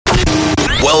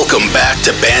Welcome back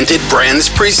to Bandit Brands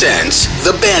presents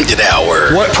The Bandit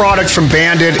Hour. What product from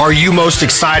Bandit are you most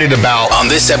excited about? On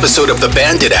this episode of The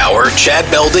Bandit Hour, Chad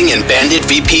Belding and Bandit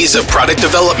VPs of Product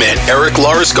Development, Eric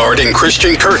Larsgaard and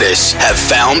Christian Curtis, have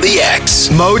found the X.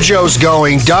 Mojo's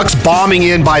going, ducks bombing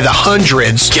in by the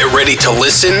hundreds. Get ready to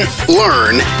listen,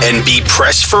 learn, and be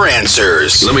pressed for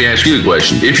answers. Let me ask you a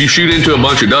question. If you shoot into a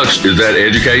bunch of ducks, is that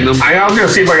educating them? I was going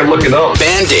to see if I can look it up.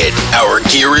 Bandit, our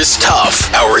gear is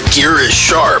tough, our gear is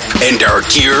sharp, and our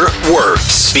gear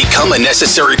works. Become a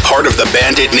necessary part of the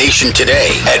Bandit Nation today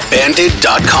at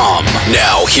bandit.com.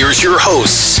 Now, here's your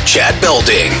hosts, Chad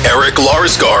Belding, Eric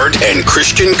Larsgaard, and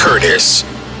Christian Curtis.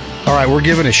 All right, we're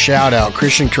giving a shout out.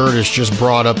 Christian Curtis just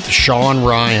brought up the Sean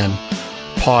Ryan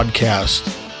podcast.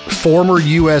 Former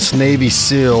U.S. Navy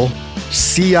SEAL,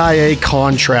 CIA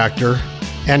contractor,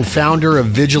 and founder of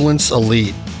Vigilance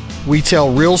Elite. We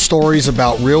tell real stories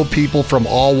about real people from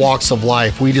all walks of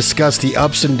life. We discuss the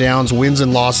ups and downs, wins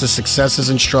and losses, successes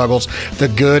and struggles, the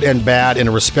good and bad in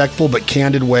a respectful but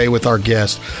candid way with our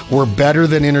guests. We're better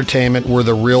than entertainment. We're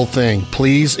the real thing.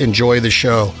 Please enjoy the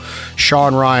show.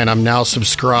 Sean Ryan, I'm now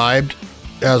subscribed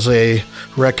as a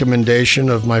recommendation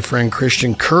of my friend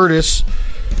Christian Curtis.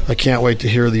 I can't wait to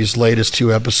hear these latest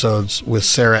 2 episodes with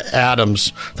Sarah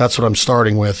Adams. That's what I'm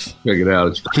starting with. Check it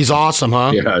out. He's awesome,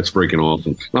 huh? Yeah, it's freaking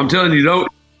awesome. I'm telling you,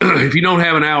 don't. If you don't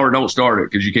have an hour, don't start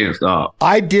it because you can't stop.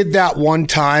 I did that one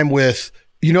time with,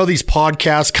 these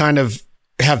podcasts kind of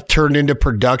have turned into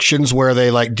productions where they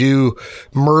like do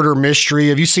murder mystery.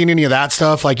 Have you seen any of that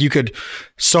stuff? Like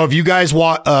so if you guys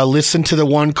listen to the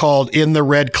one called In the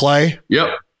Red Clay? Yep.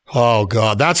 Oh,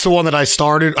 God. That's the one that I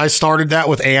started. I started that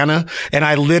with Anna, and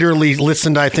I literally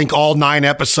listened to, I think, all 9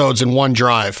 episodes in one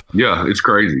drive. Yeah, it's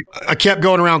crazy. I kept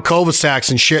going around cul-de-sacs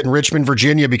and shit in Richmond,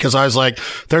 Virginia, because I was like,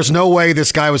 there's no way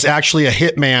this guy was actually a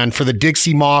hitman for the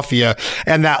Dixie Mafia.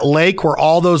 And that lake where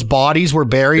all those bodies were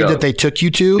buried that they took you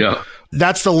to,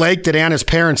 that's the lake that Anna's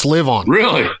parents live on.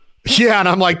 Really? Yeah, and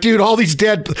I'm like, dude, all these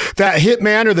that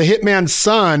hitman or the hitman's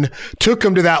son took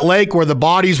him to that lake where the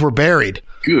bodies were buried.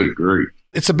 Good grief.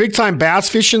 It's a big-time bass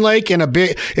fishing lake, and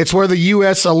it's where the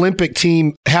U.S. Olympic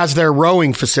team has their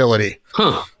rowing facility.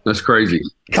 Huh, that's crazy.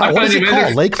 God, what is it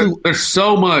called? There's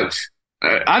so much.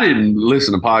 I didn't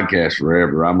listen to podcasts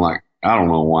forever. I'm like, I don't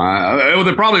know why.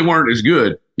 They probably weren't as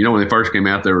good. When they first came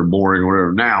out, they were boring or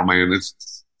whatever. Now, man,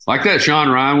 it's like that Sean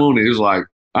Ryan one is like,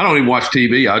 I don't even watch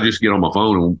TV. I'll just get on my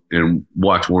phone and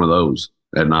watch one of those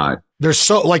at night. There's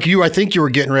so, like I think you were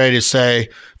getting ready to say,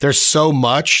 there's so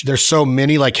much, there's so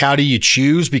many, like, how do you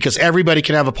choose? Because everybody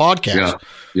can have a podcast.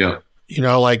 Yeah.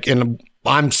 And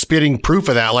I'm spitting proof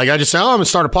of that. Like, I just say, I'm going to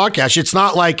start a podcast. It's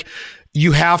not like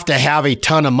you have to have a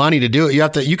ton of money to do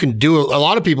it. You can do it. A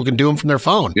lot of people can do them from their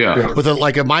phone. Yeah. With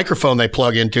a microphone they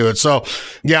plug into it. So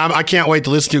yeah, I can't wait to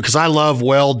listen to it because I love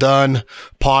well done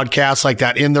podcasts like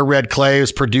that. In the Red Clay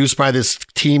is produced by this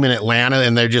team in Atlanta.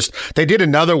 And they did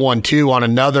another one too on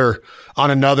another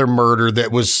murder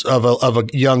that was of a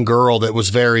young girl that was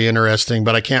very interesting,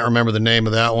 but I can't remember the name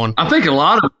of that one. I think a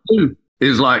lot of it too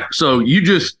is like, so you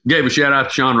just gave a shout out to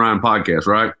Sean Ryan podcast,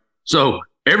 right? So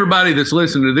everybody that's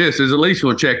listening to this is at least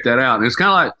going to check that out. And it's kind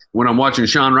of like when I'm watching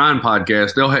Sean Ryan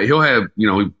podcast, he'll have,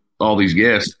 all these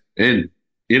guests, and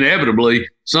inevitably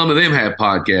some of them have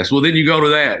podcasts. Well, then you go to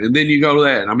that, and then you go to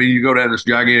that. I mean, you go down this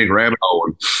gigantic rabbit hole,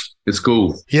 and it's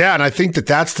cool. Yeah, and I think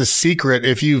that's the secret.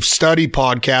 If you've studied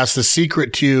podcasts, the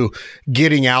secret to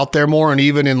getting out there more, and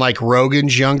even in like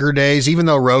Rogan's younger days, even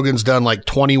though Rogan's done like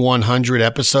 2,100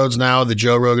 episodes now of the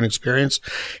Joe Rogan Experience,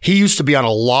 he used to be on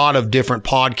a lot of different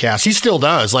podcasts. He still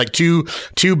does, like two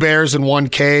bears in one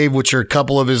cave, which are a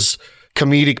couple of his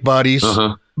comedic buddies.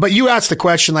 Uh-huh. But you asked the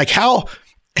question, like, how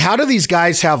do these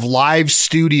guys have live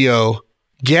studio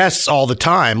guests all the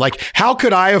time? Like, how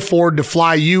could I afford to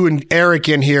fly you and Eric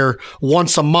in here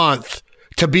once a month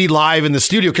to be live in the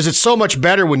studio? Because it's so much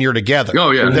better when you're together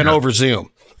than over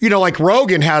Zoom. Like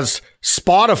Rogan has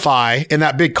Spotify and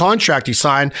that big contract he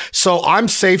signed. So I'm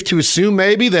safe to assume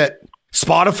maybe that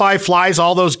Spotify flies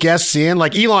all those guests in.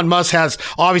 Like Elon Musk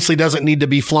obviously doesn't need to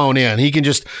be flown in. He can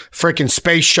just freaking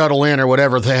space shuttle in or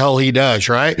whatever the hell he does,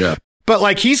 right? Yeah. But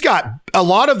like he's got a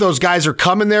lot of those guys are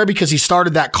coming there because he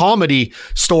started that comedy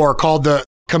store called the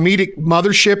Comedic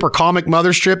Mothership or Comic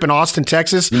Mothership in Austin,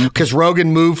 Texas, because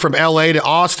Rogan moved from LA to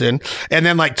Austin. And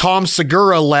then like Tom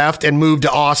Segura left and moved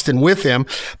to Austin with him.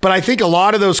 But I think a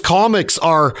lot of those comics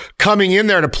are coming in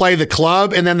there to play the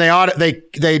club, and then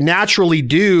they naturally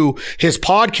do his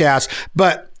podcast.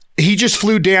 But he just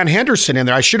flew Dan Henderson in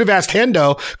there. I should have asked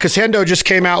Hendo, because Hendo just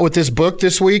came out with this book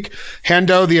this week,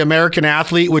 Hendo, the American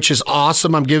Athlete, which is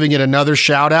awesome. I'm giving it another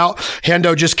shout out.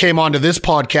 Hendo just came onto this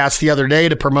podcast the other day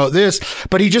to promote this,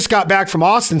 but he just got back from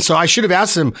Austin. So I should have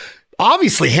asked him,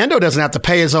 obviously Hendo doesn't have to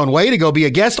pay his own way to go be a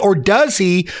guest, or does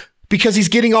he? Because he's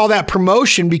getting all that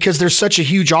promotion because there's such a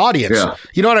huge audience. Yeah.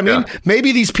 You know what I mean? Yeah.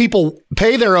 Maybe these people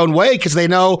pay their own way because they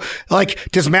know, like,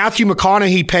 does Matthew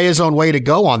McConaughey pay his own way to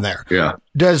go on there? Yeah.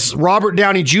 Does Robert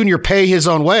Downey Jr. pay his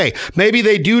own way? Maybe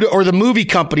they do, or the movie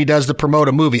company does to promote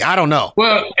a movie. I don't know.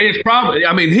 Well, it's probably,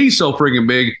 I mean, he's so freaking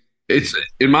big. It's,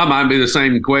 in my mind, be the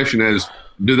same question as,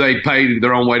 do they pay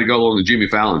their own way to go on the Jimmy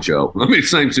Fallon show? I mean,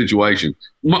 same situation.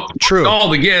 True. All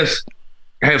the guests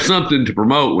have something to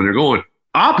promote when they're going.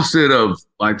 Opposite of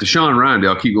like the Sean Ryan,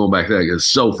 I'll keep going back to that because it's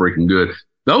so freaking good.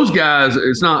 Those guys,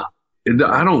 it's not,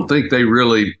 I don't think they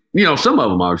really, you know, some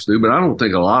of them obviously, but I don't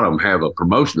think a lot of them have a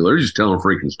promotion. They're just telling a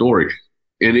freaking story.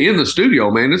 And in the studio,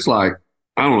 man, it's like,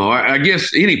 I don't know. I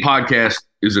guess any podcast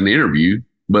is an interview,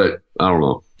 but I don't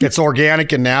know. It's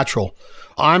organic and natural.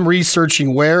 I'm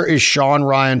researching, where is Sean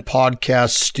Ryan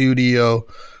Podcast Studio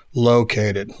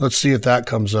located? Let's see if that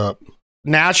comes up.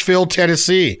 Nashville,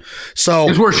 Tennessee. So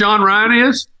is where Sean Ryan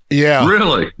is? Yeah.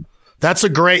 Really? That's a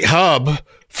great hub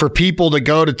for people to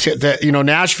go to. That, you know,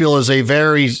 Nashville is a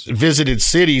very visited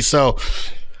city. So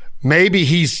maybe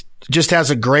he's just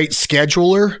has a great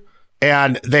scheduler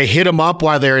and they hit him up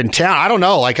while they're in town. I don't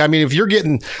know. Like, I mean, if you're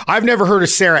getting, I've never heard of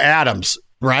Sarah Adams,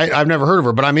 right? I've never heard of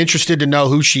her, but I'm interested to know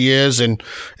who she is and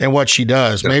what she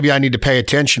does. Yeah. Maybe I need to pay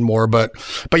attention more, but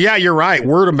yeah, you're right.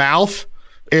 Word of mouth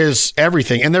is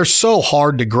everything. And they're so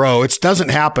hard to grow. It doesn't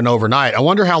happen overnight. I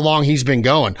wonder how long he's been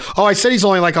going. Oh, I said he's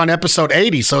only like on episode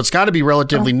 80, so it's got to be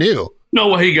relatively new. No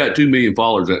way he got 2 million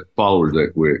followers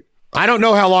that quick. I don't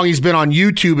know how long he's been on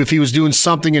YouTube, if he was doing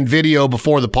something in video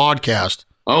before the podcast.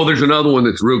 Oh, there's another one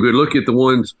that's real good. Look at the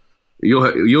ones,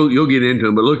 you'll get into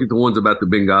them, but look at the ones about the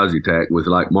Benghazi attack with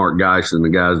like Mark Geist and the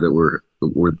guys that were.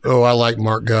 Oh, I like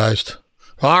Mark Geist.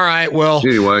 All right. Well,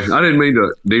 anyway, I didn't mean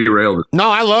to derail this. No,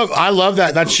 I love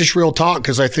that. That's just real talk,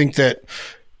 because I think that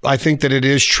it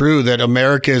is true that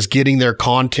America is getting their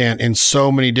content in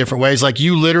so many different ways. Like,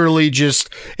 you literally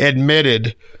just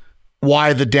admitted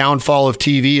why the downfall of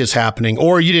TV is happening,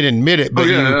 or you didn't admit it, but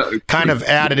you kind of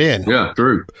added in. Yeah,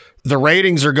 true. The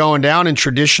ratings are going down in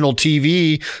traditional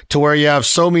TV to where you have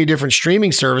so many different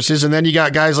streaming services. And then you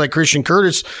got guys like Christian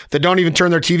Curtis that don't even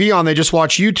turn their TV on. They just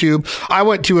watch YouTube. I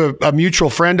went to a mutual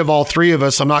friend of all three of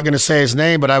us. I'm not going to say his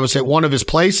name, but I was at one of his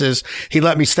places. He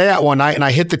let me stay at one night, and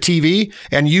I hit the TV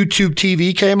and YouTube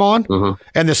TV came on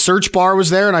and the search bar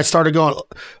was there. And I started going,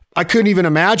 I couldn't even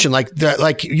imagine like that.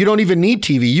 Like, you don't even need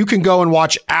TV. You can go and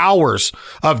watch hours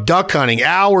of duck hunting,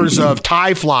 hours of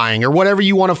tie flying, or whatever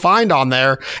you want to find on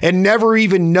there, and never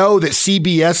even know that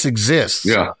CBS exists.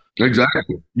 Yeah,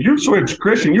 exactly. You switched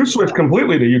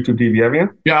completely to YouTube TV, haven't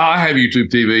you? Yeah, I have YouTube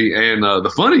TV. And the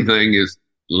funny thing is,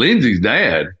 Lindsay's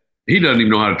dad, he doesn't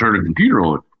even know how to turn a computer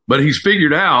on, but he's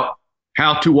figured out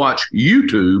how to watch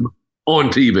YouTube on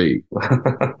TV.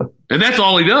 And that's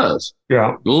all he does.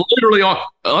 Yeah. Literally,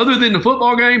 other than the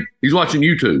football game, he's watching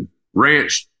YouTube,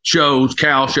 ranch shows,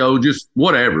 cow shows, just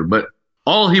whatever. But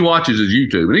all he watches is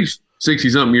YouTube. And he's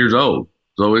 60-something years old.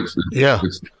 So it's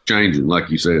changing. Like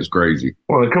you said, it's crazy.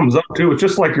 Well, it comes up, too. It's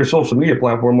just like your social media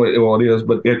platform. Well, it is.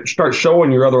 But it starts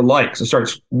showing your other likes. It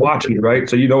starts watching you, right?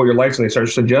 So you know what your likes, and they start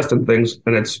suggesting things.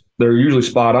 And they're usually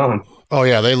spot on. Oh,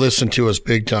 yeah. They listen to us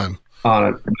big time.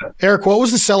 On it. Eric, what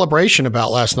was the celebration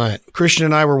about last night? Christian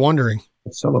and I were wondering.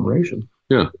 A celebration?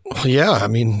 Yeah. Yeah, I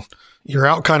mean, you're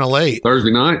out kind of late.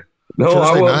 Thursday night? No,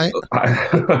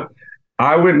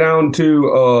 I went down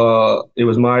to, it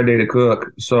was my day to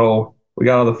cook. So we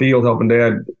got out of the field helping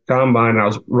Dad combine. I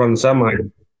was running semi.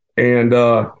 And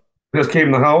just came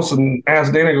in the house and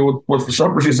asked Dana, what's for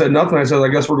supper? She said nothing. I said, I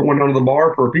guess we're going down to the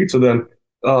bar for a pizza then.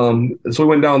 So we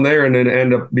went down there, and then it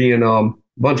ended up being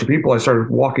bunch of people. I started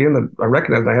walking in that I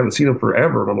recognized. I haven't seen them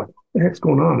forever. And I'm like, what the heck's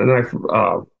going on? And then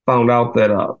I found out that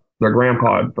their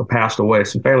grandpa had passed away.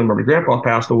 Some family member, grandpa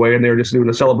passed away, and they were just doing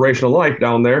a celebration of life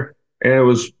down there. And it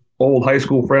was old high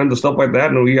school friends and stuff like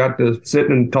that. And we got to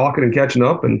sitting and talking and catching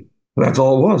up. And that's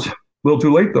all it was. A little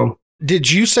too late, though. Did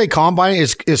you say combine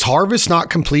is harvest not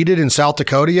completed in South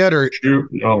Dakota yet? Or Shoot,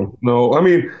 no. I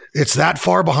mean, it's that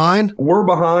far behind? We're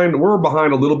behind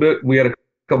a little bit. We had a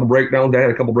couple breakdowns. They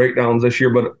had a couple breakdowns this year,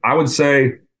 but I would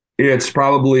say it's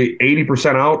probably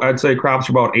 80% out. I'd say crops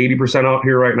are about 80% out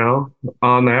here right now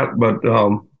on that. But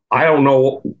I don't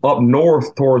know up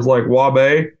north towards like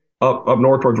Wabae, up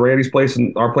north towards Randy's place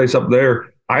and our place up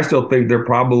there. I still think there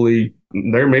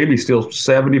may be still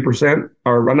 70%,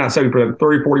 or not 70%,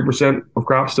 30, 40% of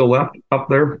crops still left up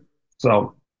there.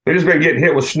 So they've just been getting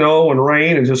hit with snow and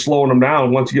rain and just slowing them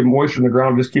down. Once you get moisture in the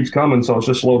ground, it just keeps coming. So it's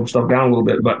just slowing stuff down a little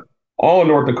bit. But all of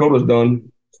North Dakota's done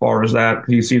as far as that.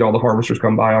 You see all the harvesters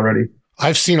come by already.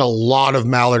 I've seen a lot of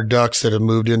mallard ducks that have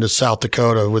moved into South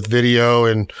Dakota with video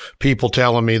and people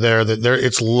telling me there that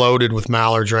it's loaded with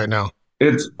mallards right now.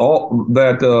 It's all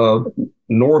that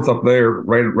north up there,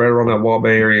 right around that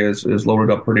Waubay area is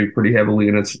loaded up pretty heavily,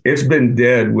 and it's been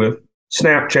dead with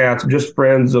Snapchats, just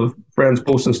friends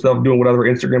posting stuff, doing whatever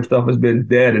Instagram stuff has been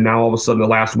dead, and now all of a sudden the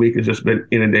last week has just been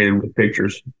inundated with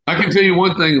pictures. I can tell you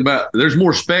one thing there's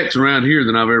more specks around here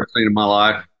than I've ever seen in my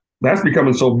life. That's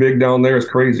becoming so big down there, it's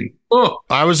crazy. Oh,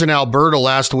 I was in Alberta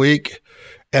last week,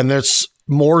 and there's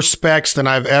more specks than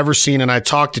I've ever seen, and I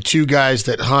talked to two guys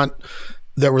that hunt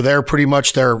that were there pretty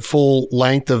much their full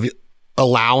length of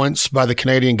allowance by the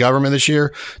Canadian government this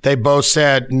year. They both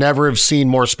said never have seen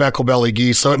more speckle-belly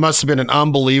geese. So it must have been an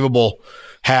unbelievable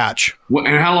hatch. Well,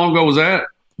 and how long ago was that?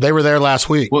 They were there last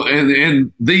week. Well,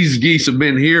 and these geese have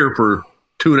been here for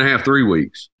 2.5, 3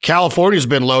 weeks. California's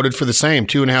been loaded for the same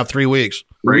 2.5, 3 weeks.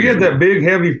 We had that big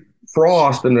heavy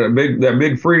frost and that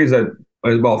big freeze that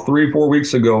was about 3-4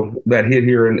 weeks ago that hit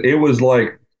here, and it was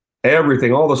like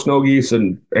everything, all the snow geese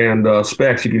and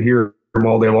specks, you could hear them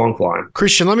all day long flying.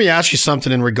 Christian, let me ask you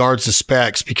something in regards to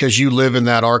specks, because you live in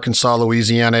that Arkansas,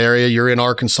 Louisiana area. You're in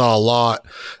Arkansas a lot.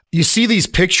 You see these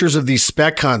pictures of these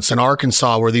speck hunts in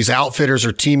Arkansas where these outfitters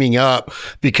are teaming up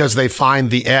because they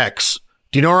find the X.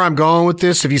 Do you know where I'm going with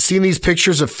this? Have you seen these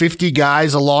pictures of 50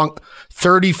 guys along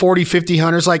 30, 40, 50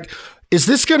 hunters? Like, is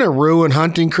this going to ruin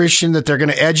hunting, Christian, that they're going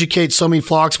to educate so many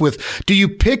flocks with? Do you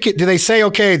pick it? Do they say,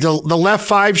 okay, the left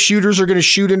 5 shooters are going to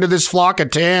shoot into this flock of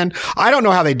 10? I don't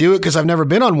know how they do it because I've never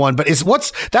been on one, but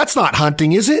that's not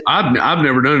hunting, is it? I've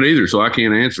never done it either, so I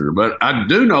can't answer. But I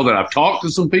do know that I've talked to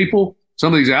some people,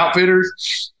 some of these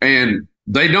outfitters, and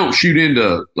they don't shoot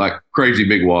into like crazy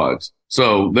big wads.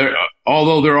 So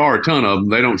although there are a ton of them,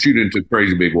 they don't shoot into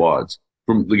crazy big wads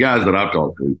from the guys that I've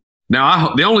talked to.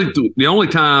 Now, the only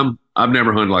time I've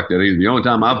never hunted like that either. The only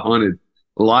time I've hunted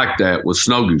like that was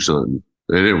snow goose hunting.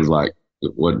 And it was like,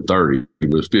 it wasn't 30. It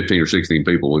was 15 or 16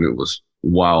 people, and it was a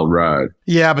wild ride.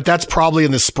 Yeah, but that's probably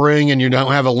in the spring, and you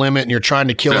don't have a limit, and you're trying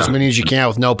to kill as many as you can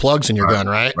with no plugs in your gun,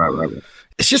 right? Right.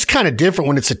 It's just kind of different.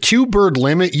 When it's a 2-bird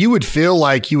limit, you would feel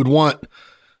like you would want,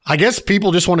 I guess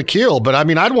people just want to kill. But I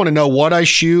mean, I'd want to know what I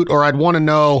shoot, or I'd want to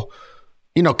know,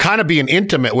 kind of being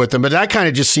intimate with them. But that kind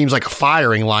of just seems like a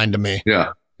firing line to me.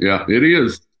 Yeah, it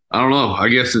is. I don't know. I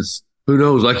guess it's, who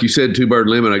knows? Like you said, 2-bird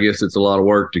limit. I guess it's a lot of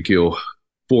work to kill.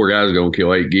 4 guys are going to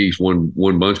kill 8 geese. One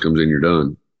bunch comes in, you're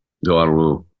done. So I don't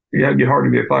know. Yeah, it'd get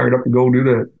hard to get fired up to go do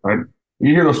that.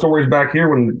 You hear those stories back here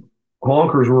when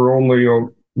honkers were only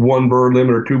 1-bird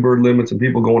limit or 2-bird limits, and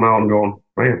people going out and going,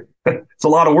 man, it's a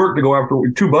lot of work to go after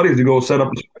 2 buddies to go set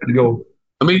up to go.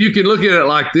 I mean, you can look at it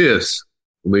like this.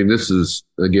 I mean, this is,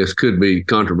 I guess, could be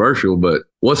controversial, but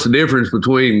what's the difference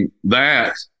between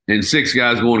that and 6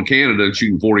 guys going to Canada and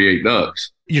shooting 48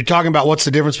 ducks? You're talking about what's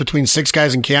the difference between 6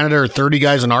 guys in Canada or 30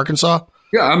 guys in Arkansas?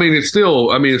 Yeah, I mean, it's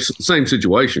the same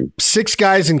situation. 6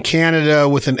 guys in Canada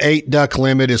with an 8-duck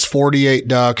limit is 48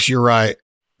 ducks. You're right.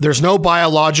 There's no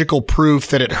biological proof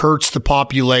that it hurts the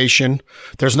population.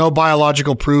 There's no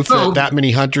biological proof that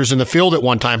many hunters in the field at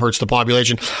one time hurts the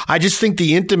population. I just think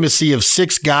the intimacy of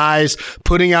 6 guys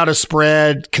putting out a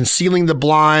spread, concealing the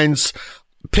blinds,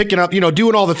 picking up,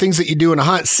 doing all the things that you do in a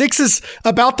hunt. 6 is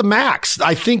about the max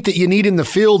I think that you need in the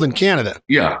field in Canada.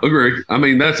 Yeah, agree. I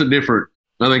mean, I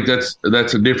think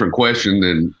that's a different question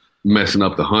than messing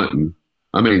up the hunting.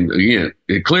 I mean, again,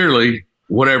 clearly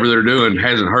whatever they're doing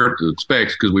hasn't hurt the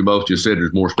specs, because we both just said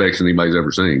there's more specs than anybody's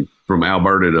ever seen from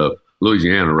Alberta to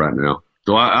Louisiana right now.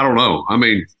 So I don't know. I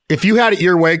mean, if you had it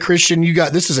your way, Christian,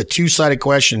 this is a 2-sided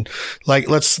question. Like,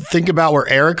 let's think about where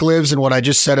Eric lives and what I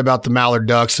just said about the mallard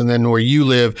ducks, and then where you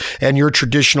live and your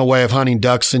traditional way of hunting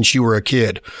ducks since you were a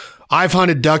kid. I've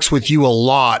hunted ducks with you a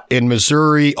lot in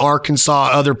Missouri,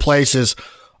 Arkansas, other places.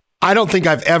 I don't think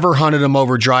I've ever hunted them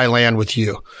over dry land with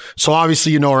you. So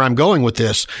obviously you know where I'm going with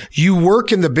this. You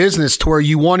work in the business to where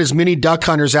you want as many duck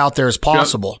hunters out there as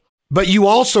possible. Yep. But you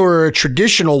also are a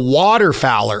traditional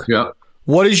waterfowler. Yep.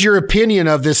 What is your opinion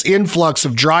of this influx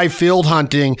of dry field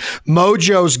hunting,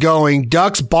 mojos going,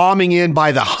 ducks bombing in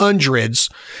by the hundreds,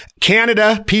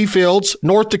 Canada, pea fields,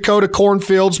 North Dakota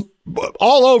cornfields,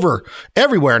 all over,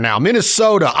 everywhere now.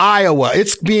 Minnesota, Iowa,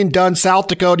 it's being done. South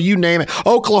Dakota, you name it.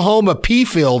 Oklahoma, peanut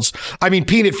fields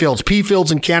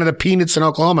in Canada, peanuts in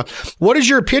Oklahoma. What is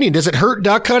your opinion? Does it hurt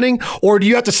duck hunting, or do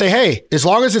you have to say, hey, as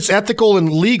long as it's ethical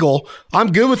and legal,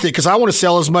 I'm good with it because I want to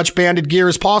sell as much banded gear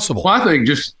as possible? Well, I think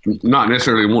just not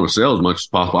necessarily want to sell as much as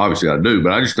possible. Obviously, I do,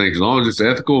 but I just think as long as it's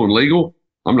ethical and legal,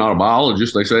 I'm not a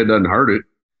biologist. They say it doesn't hurt it.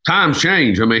 Times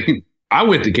change. I mean, I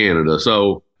went to Canada,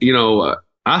 so,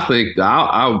 I think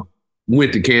I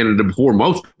went to Canada before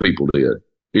most people did.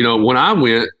 When I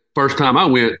went, first time I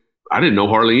went, I didn't know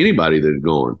hardly anybody that had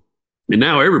gone. And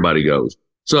now everybody goes.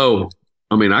 So,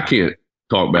 I mean, I can't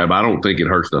talk bad, but I don't think it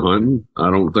hurts the hunting.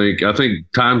 I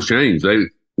think times change.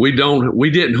 We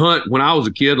didn't hunt when I was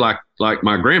a kid like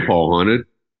my grandpa hunted.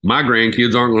 My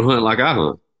grandkids aren't going to hunt like I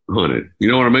hunted.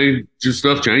 You know what I mean? Just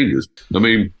stuff changes. I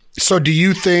mean. So do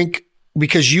you think,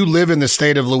 because you live in the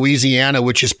state of Louisiana,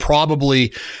 which has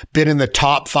probably been in the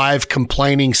top 5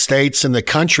 complaining states in the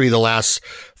country the last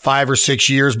 5 or 6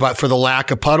 years, but for the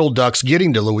lack of puddle ducks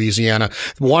getting to Louisiana,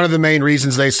 one of the main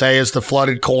reasons they say is the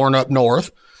flooded corn up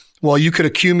north. Well, you could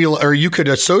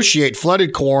associate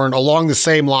flooded corn along the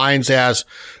same lines as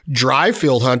dry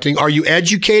field hunting. Are you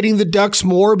educating the ducks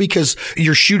more because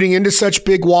you're shooting into such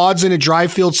big wads in a dry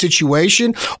field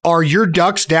situation? Are your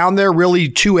ducks down there really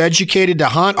too educated to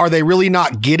hunt? Are they really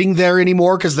not getting there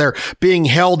anymore because they're being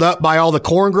held up by all the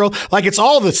corn growth? Like, it's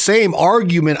all the same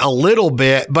argument a little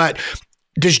bit, but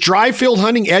does dry field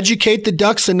hunting educate the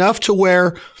ducks enough to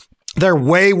where they're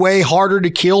way, way harder to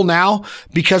kill now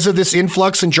because of this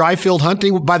influx in dry field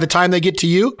hunting by the time they get to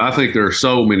you? I think there are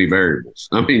so many variables.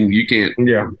 I mean, you can't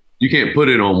put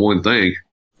it on one thing.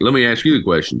 Let me ask you the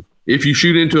question. If you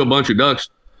shoot into a bunch of ducks,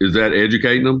 is that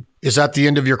educating them? Is that the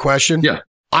end of your question? Yeah.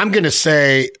 I'm going to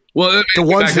say every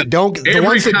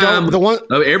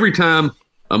time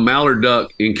a mallard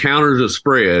duck encounters a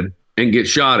spread and gets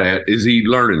shot at, is he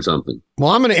learning something? Well,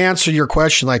 I'm going to answer your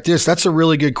question like this. That's a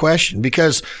really good question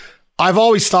because I've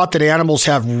always thought that animals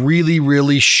have really,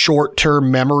 really short-term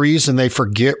memories and they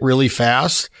forget really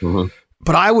fast. Mm-hmm.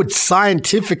 But I would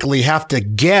scientifically have to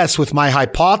guess with my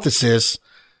hypothesis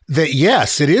that,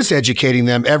 yes, it is educating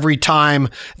them every time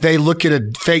they look at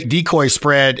a fake decoy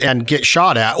spread and get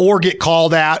shot at or get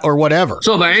called at or whatever.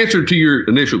 So the answer to your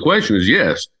initial question is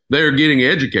yes, they're getting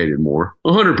educated more.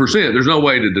 100%. There's no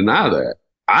way to deny that.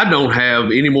 I don't have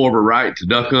any more of a right to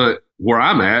duck hunt where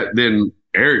I'm at than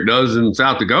Eric does in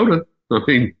South Dakota. I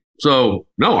mean, so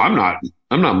no, I'm not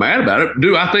mad about it.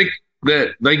 Do I think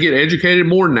that they get educated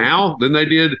more now than they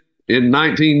did in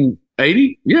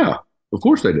 1980? Yeah, of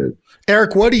course they did.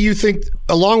 Eric, what do you think,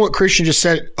 along what Christian just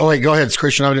said? Oh, wait, go ahead. It's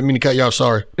Christian. I didn't mean to cut you off.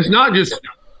 Sorry. It's not just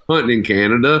hunting in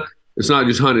Canada. It's not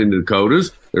just hunting in the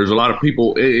Dakotas. There's a lot of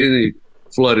people in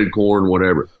flooded corn,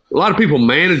 whatever. A lot of people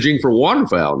managing for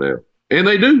waterfowl now. And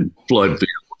they do flood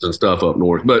fields and stuff up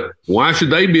north. But why should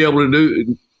they be able to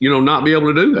do, not be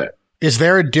able to do that? Is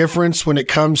there a difference when it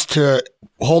comes to,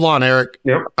 hold on, Eric.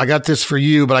 Yep. I got this for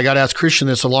you, but I got to ask Christian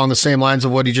this along the same lines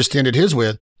of what he just ended his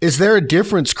with. Is there a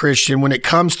difference, Christian, when it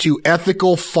comes to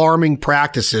ethical farming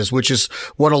practices, which is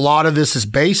what a lot of this is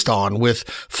based on with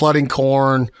flooding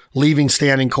corn, leaving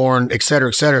standing corn, et cetera,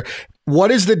 et cetera?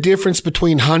 What is the difference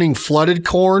between hunting flooded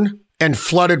corn and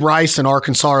flooded rice in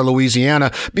Arkansas or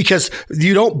Louisiana? Because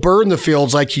you don't burn the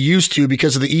fields like you used to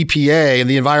because of the EPA and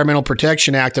the Environmental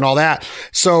Protection Act and all that.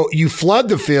 So you flood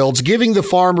the fields, giving the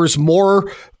farmers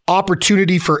more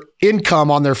opportunity for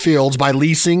income on their fields by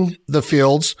leasing the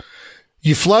fields.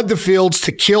 You flood the fields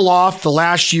to kill off the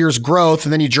last year's growth,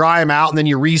 and then you dry them out, and then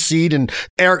you reseed. And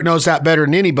Eric knows that better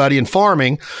than anybody in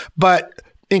farming. But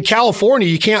in California,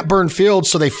 you can't burn fields,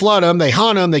 so they flood them, they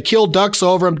hunt them, they kill ducks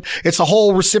over them. It's a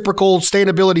whole reciprocal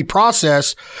sustainability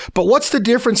process. But what's the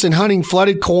difference in hunting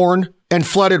flooded corn and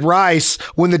flooded rice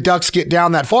when the ducks get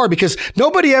down that far? Because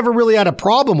nobody ever really had a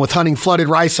problem with hunting flooded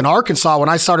rice in Arkansas when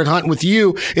I started hunting with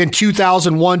you in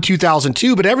 2001,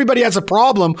 2002, but everybody has a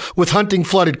problem with hunting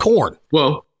flooded corn.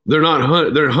 Well, they're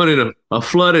hunting a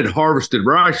flooded harvested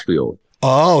rice field.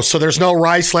 Oh, so there's no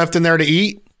rice left in there to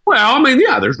eat? Well, I mean,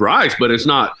 yeah, there's rice, but it's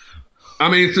not. I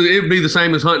mean, it'd be the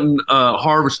same as hunting a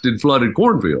harvested flooded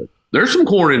cornfield. There's some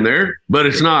corn in there, but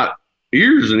it's not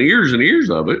ears and ears and ears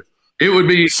of it. It would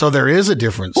be. So there is a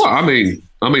difference. Well, I mean,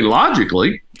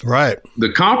 logically, right.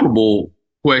 The comparable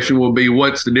question would be,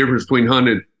 what's the difference between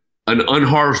hunting an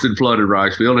unharvested flooded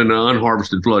rice field and an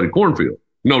unharvested flooded cornfield?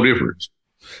 No difference.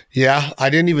 Yeah, I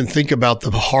didn't even think about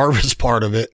the harvest part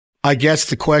of it. I guess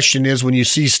the question is, when you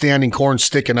see standing corn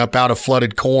sticking up out of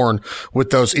flooded corn with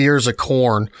those ears of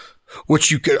corn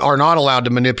which are not allowed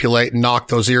to manipulate and knock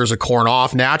those ears of corn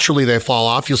off. Naturally, they fall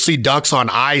off. You'll see ducks on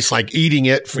ice, like eating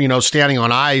it, standing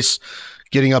on ice,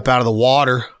 getting up out of the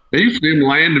water. They used to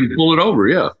land and pull it over,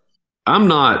 yeah. I'm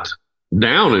not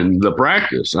down in the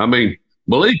practice. I mean,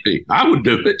 believe me, I would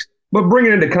do it. But bring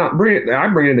it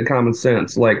into common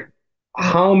sense. Like,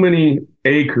 how many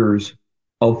acres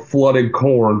of flooded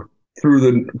corn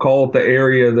through call it the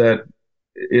area that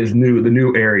is new, the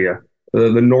new area,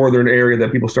 the northern area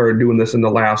that people started doing this in the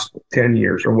last 10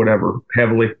 years or whatever,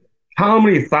 heavily. How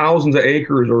many thousands of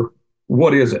acres, or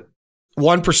what is it?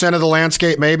 1% of the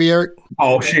landscape, maybe, Eric?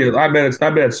 Oh, shit. I bet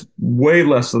it's way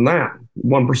less than that.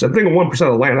 1%. Think of 1% of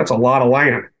the land. That's a lot of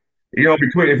land.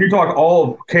 If you talk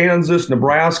all of Kansas,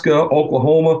 Nebraska,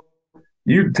 Oklahoma,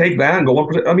 you take that and go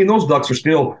 1%. I mean, those ducks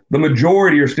the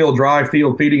majority are still dry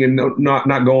field feeding and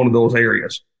not going to those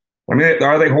areas. I mean,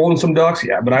 are they holding some ducks?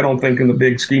 Yeah, but I don't think in the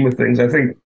big scheme of things. I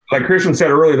think, like Christian said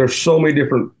earlier, there's so many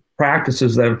different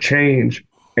practices that have changed,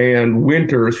 and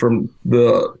winters from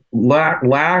the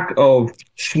lack of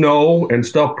snow and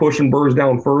stuff pushing birds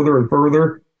down further and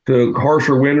further to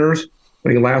harsher winters. I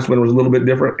think last winter was a little bit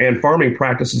different, and farming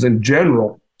practices in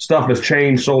general, stuff has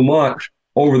changed so much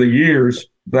over the years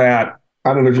that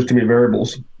I think there's just too many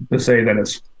variables to say that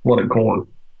it's flooded corn.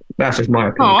 That's just my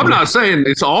opinion. No, I'm not saying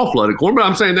it's all flooded corn, but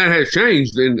I'm saying that has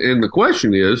changed. And the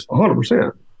question is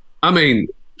 100%. I mean,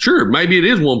 sure, maybe it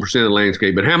is 1% of the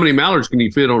landscape, but how many mallards can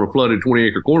you fit on a flooded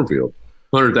 20-acre cornfield?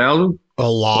 100,000? A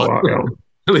lot. Yeah.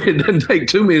 I mean, it doesn't take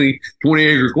too many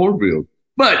 20-acre cornfields.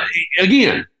 But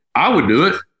again, I would do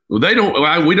it.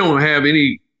 We don't have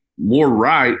any more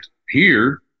right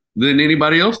here than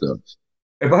anybody else does.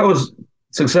 If I was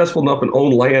successful enough and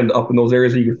own land up in those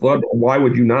areas that you can flood, why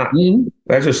would you not? Mm-hmm.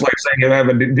 That's just like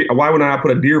saying, why would I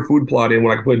put a deer food plot in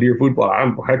when I could put a deer food plot? I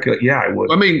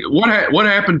would. I mean, what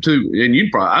happened to,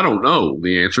 and I don't know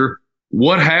the answer,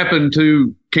 what happened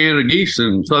to Canada geese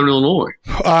in Southern Illinois?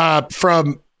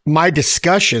 From my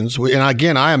discussions, and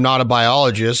again, I am not a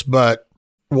biologist, but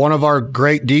one of our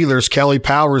great dealers, Kelly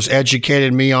Powers,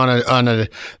 educated me on a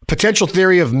potential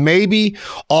theory of maybe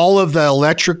all of the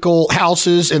electrical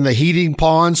houses and the heating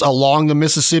ponds along the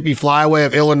Mississippi Flyway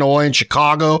of Illinois and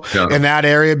Chicago in that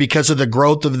area, because of the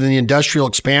growth of the industrial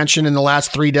expansion in the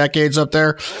last 3 decades up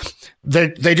there.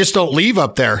 They just don't leave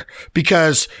up there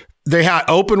because they have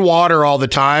open water all the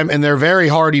time, and they're very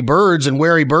hardy birds and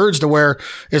wary birds to where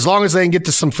as long as they can get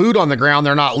to some food on the ground,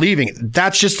 they're not leaving.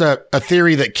 That's just a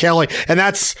theory that Kelly, and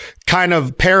that's kind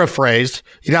of paraphrased.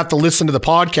 You'd have to listen to the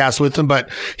podcast with him,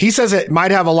 but he says it might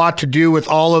have a lot to do with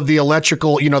all of the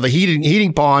electrical, the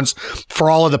heating ponds for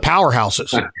all of the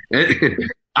powerhouses.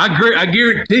 I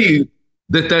guarantee you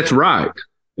that's right.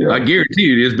 Yeah. I guarantee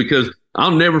you it is, because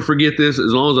I'll never forget this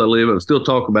as long as I live. I still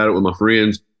talk about it with my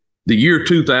friends. The year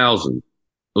 2000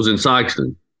 was in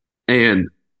Sikeston, and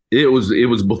it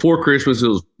was before Christmas. It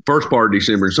was first part of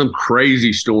December. Some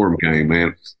crazy storm came,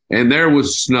 man, and there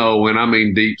was snow, and I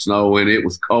mean deep snow, and it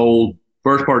was cold.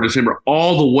 First part of December,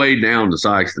 all the way down to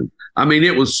Sikeston. I mean,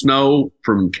 it was snow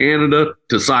from Canada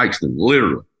to Sikeston,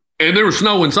 literally, and there was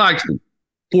snow in Sikeston,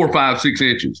 4, 5, 6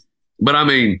 inches. But I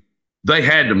mean, they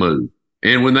had to move,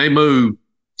 and when they moved,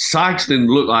 Sikeston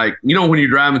looked like, when you're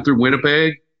driving through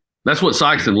Winnipeg. That's what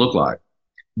Sikeston looked like.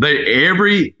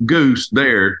 Every goose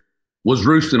there was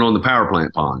roosting on the power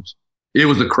plant ponds. It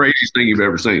was the craziest thing you've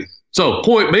ever seen. So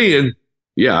point being,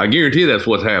 yeah, I guarantee that's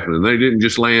what's happening. They didn't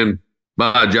just land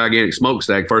by a gigantic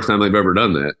smokestack first time they've ever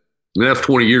done that. And that's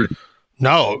 20 years.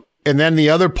 No. And then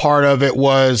the other part of it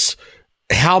was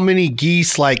how many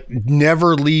geese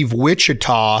never leave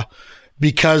Wichita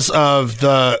because of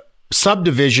the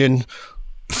subdivision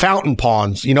fountain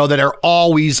ponds, that are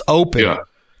always open. Yeah.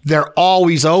 They're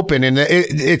always open. And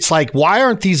it's like, why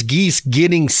aren't these geese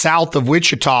getting south of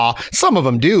Wichita? Some of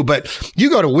them do, but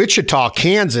you go to Wichita,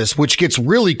 Kansas, which gets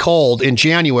really cold in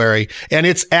January, and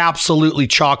it's absolutely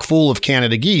chock full of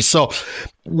Canada geese. So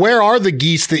where are the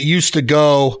geese that used to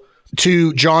go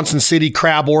to Johnson City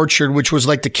Crab Orchard, which was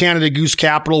like the Canada goose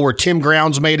capital where Tim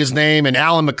Grounds made his name, and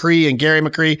Alan McCree and Gary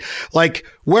McCree?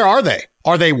 Where are they?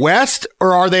 Are they west,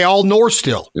 or are they all north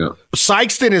still? Yeah.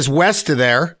 Sikeston is west of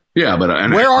there. Yeah, but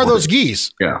where are those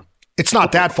geese? Yeah, it's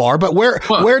not that far. But where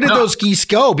did those geese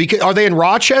go? Because are they in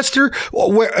Rochester?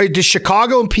 Does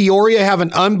Chicago and Peoria have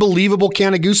an unbelievable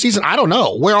Canada goose season? I don't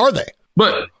know. Where are they?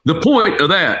 But the point of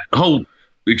that whole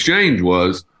exchange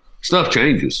was stuff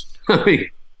changes. I mean,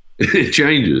 it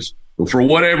changes for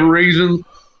whatever reason,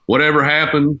 whatever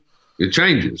happened. It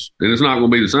changes, and it's not going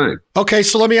to be the same. Okay,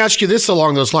 so let me ask you this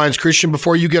along those lines, Christian,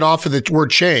 before you get off of the word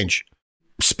change.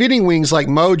 Spinning wings like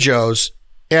Mojo's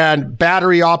and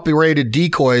battery-operated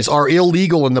decoys are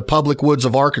illegal in the public woods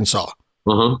of Arkansas.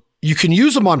 Uh-huh. You can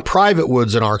use them on private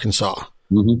woods in Arkansas.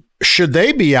 Mm-hmm. Should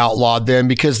they be outlawed then?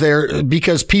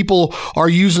 Because people are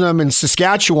using them in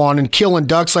Saskatchewan and killing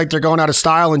ducks like they're going out of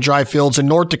style in dry fields, in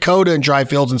North Dakota in dry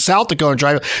fields, and South Dakota in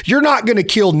dry fields. You're not going to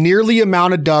kill nearly the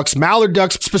amount of ducks, mallard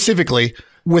ducks specifically,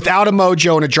 without a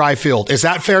mojo in a dry field. Is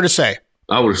that fair to say?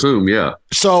 I would assume, yeah.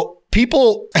 So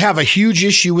people have a huge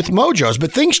issue with mojos,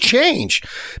 but things change.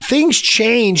 Things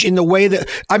change in the way that,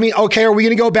 okay, are we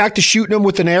going to go back to shooting them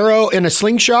with an arrow and a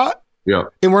slingshot? Yeah.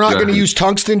 And we're not going to use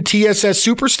tungsten TSS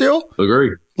Super Still?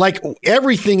 Agree. Like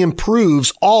everything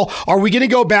improves. Are we going to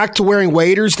go back to wearing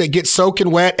waders that get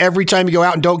soaking wet every time you go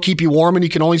out and don't keep you warm and you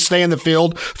can only stay in the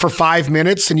field for 5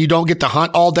 minutes and you don't get to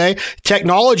hunt all day?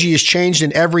 Technology has changed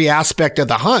in every aspect of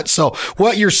the hunt. So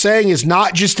what you're saying is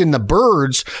not just in the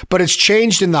birds, but it's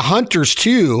changed in the hunters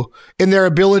too, in their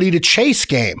ability to chase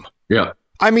game. Yeah.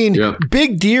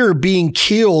 Big deer being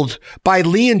killed by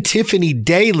Lee and Tiffany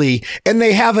daily, and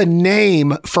they have a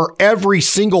name for every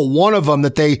single one of them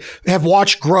that they have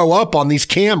watched grow up on these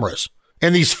cameras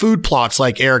and these food plots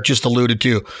like Eric just alluded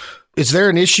to. Is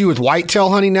there an issue with whitetail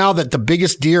hunting now that the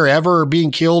biggest deer ever are being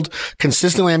killed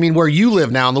consistently? Where you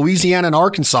live now in Louisiana and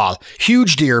Arkansas,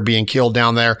 huge deer are being killed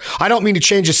down there. I don't mean to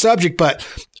change the subject, but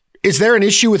is there an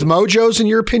issue with mojos in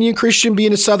your opinion, Christian,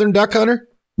 being a southern duck hunter?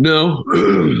 No.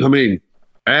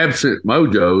 Absent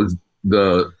mojos,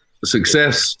 the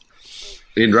success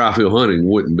in dry field hunting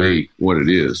wouldn't be what it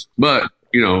is. But,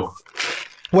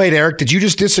 Wait, Eric, did you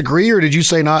just disagree or did you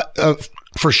say not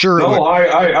for sure? No,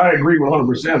 I agree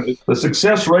 100%. The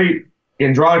success rate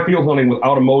in dry field hunting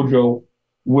without a mojo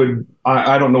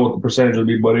I don't know what the percentage would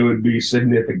be, but it would be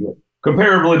significant.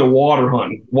 Comparatively to water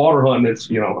hunting. Water hunting, it's,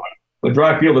 the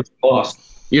dry field is a bust.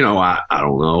 I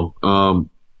don't know.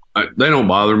 They don't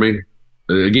bother me.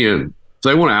 Again, if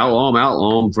they want to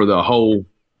outlaw them for the whole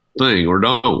thing or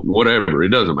don't, whatever. It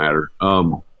doesn't matter.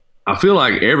 I feel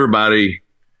like everybody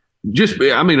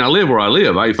I live where I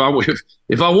live. If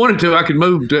I wanted to, I could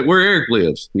move to where Eric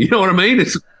lives. You know what I mean?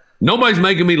 Nobody's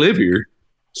making me live here.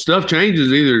 Stuff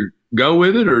changes, either go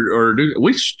with it or do.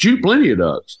 We shoot plenty of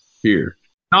ducks here.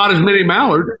 Not as many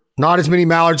mallard. Not as many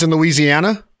mallards in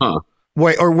Louisiana? Huh.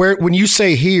 Wait, or when you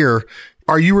say here,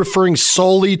 are you referring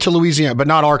solely to Louisiana, but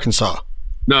not Arkansas?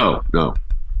 No,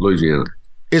 Louisiana.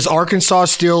 Is Arkansas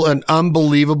still an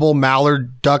unbelievable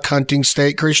mallard duck hunting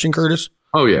state, Christian Curtis?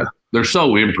 Oh, yeah. They're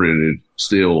so imprinted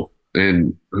still,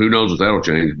 and who knows what that'll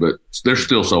change, but they're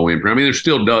still so imprinted. There's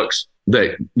still ducks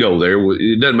that go there.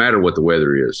 It doesn't matter what the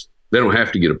weather is. They don't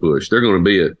have to get a push. They're going to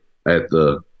be at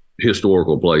the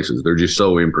historical places. They're just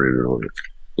so imprinted on it.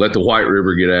 Let the White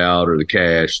River get out or the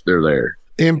Cache, they're there.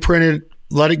 Imprinted,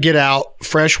 let it get out,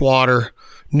 fresh water,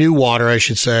 new water, I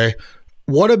should say.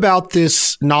 What about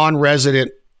this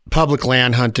non-resident public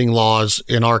land hunting laws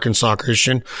in Arkansas,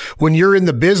 Christian? When you're in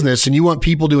the business and you want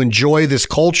people to enjoy this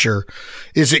culture,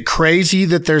 is it crazy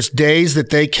that there's days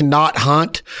that they cannot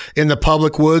hunt in the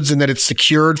public woods and that it's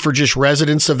secured for just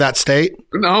residents of that state?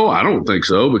 No, I don't think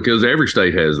so, because every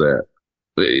state has that.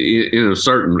 In a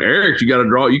certain areas, you got to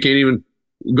draw. You can't even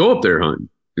go up there hunting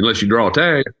unless you draw a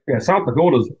tag. Yeah, South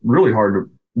Dakota's really hard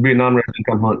to be a non-resident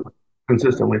come hunt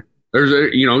consistently.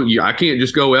 I can't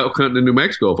just go elk hunting in New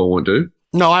Mexico if I want to.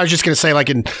 No, I was just going to say, like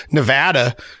in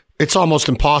Nevada, it's almost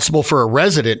impossible for a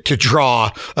resident to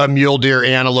draw a mule deer,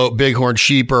 antelope, bighorn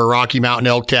sheep, or a Rocky Mountain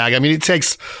elk tag. It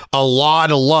takes a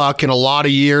lot of luck and a lot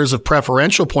of years of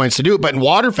preferential points to do it. But in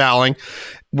waterfowling,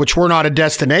 which we're not a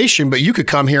destination, but you could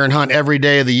come here and hunt every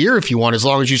day of the year if you want, as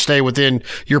long as you stay within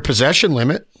your possession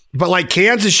limit. But like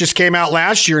Kansas just came out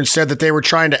last year and said that they were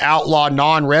trying to outlaw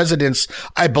non-residents,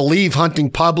 I believe,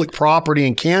 hunting public property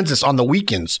in Kansas on the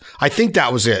weekends. I think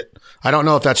that was it. I don't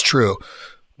know if that's true,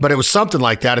 but it was something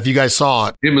like that if you guys saw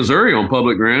it. In Missouri on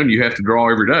public ground, you have to draw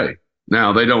every day.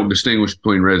 Now, they don't distinguish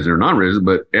between resident or non-resident,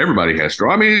 but everybody has to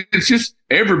draw. It's just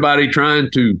everybody trying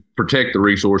to protect the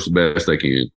resource the best they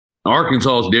can.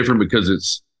 Arkansas is different because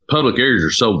its public areas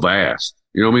are so vast.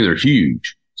 They're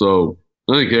huge. So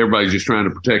I think everybody's just trying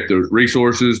to protect the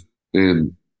resources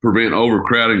and prevent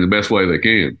overcrowding the best way they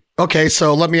can. Okay,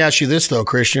 so let me ask you this, though,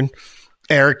 Christian.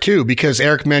 Eric, too, because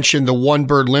Eric mentioned the one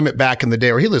bird limit back in the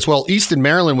day where he lives. Well, Easton,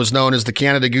 Maryland was known as the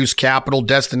Canada Goose Capital,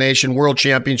 Destination, World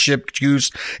Championship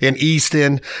Goose in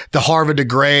Easton, the Havre de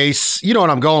Grace. You know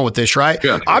what I'm going with this, right?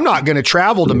 Yeah. I'm not going to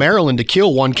travel to Maryland to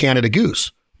kill one Canada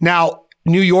goose. Now,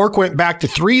 New York went back to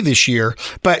 3 this year,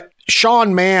 but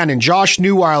Sean Mann and Josh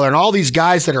Neuweiler and all these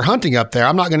guys that are hunting up there,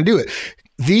 I'm not going to do it.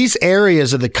 These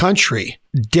areas of the country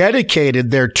dedicated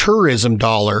their tourism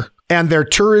dollar and their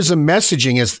tourism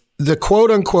messaging as the quote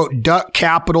unquote duck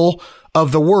capital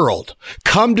of the world.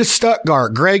 Come to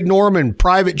Stuttgart. Greg Norman,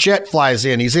 private jet flies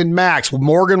in. He's in Max.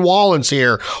 Morgan Wallen's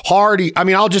here. Hardy. I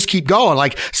mean, I'll just keep going.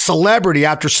 Like celebrity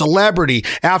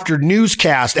after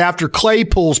newscast, after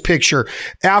Claypool's picture,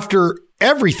 after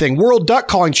everything. World Duck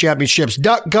Calling Championships,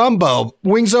 Duck Gumbo,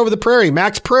 Wings Over the Prairie,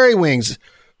 Max Prairie Wings,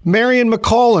 Marion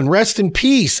McCullen, rest in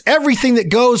peace. Everything that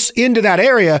goes into that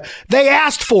area, they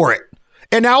asked for it.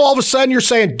 And now all of a sudden you're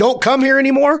saying, don't come here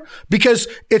anymore because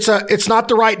it's not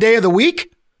the right day of the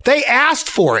week. They asked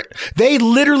for it. They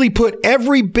literally put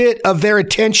every bit of their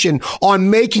attention on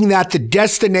making that the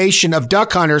destination of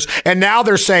duck hunters. And now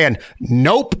they're saying,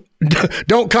 nope,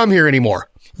 don't come here anymore.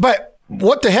 But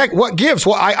what the heck? What gives?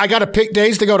 Well, I got to pick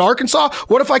days to go to Arkansas.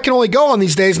 What if I can only go on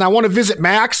these days and I want to visit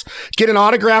Max, get an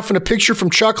autograph and a picture from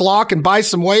Chuck Locke and buy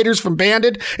some waders from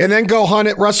Banded and then go hunt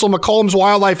at Russell McCollum's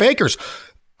Wildlife Acres?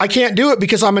 I can't do it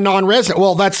because I'm a non-resident.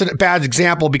 Well, that's a bad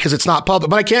example because it's not public,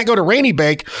 but I can't go to Rainy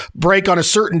Break on a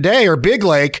certain day or Big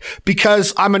Lake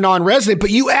because I'm a non-resident.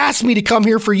 But you asked me to come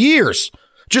here for years,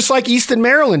 just like Easton,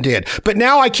 Maryland did. But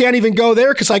now I can't even go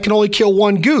there because I can only kill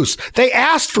one goose. They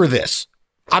asked for this.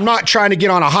 I'm not trying to get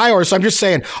on a high horse. I'm just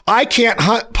saying I can't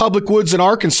hunt public woods in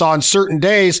Arkansas on certain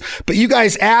days, but you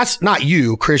guys asked, not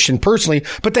you, Christian, personally,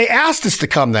 but they asked us to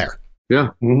come there. Yeah.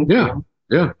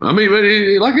 Yeah. I mean, but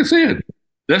like I said,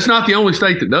 that's not the only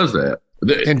state that does that.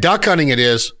 In duck hunting, it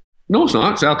is. No, it's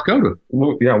not. South Dakota.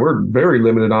 Well, yeah, we're very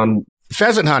limited on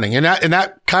pheasant hunting, and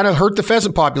that kind of hurt the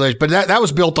pheasant population. But that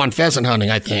was built on pheasant hunting,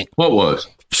 I think. What was?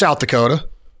 South Dakota.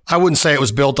 I wouldn't say it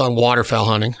was built on waterfowl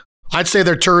hunting. I'd say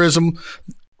their tourism.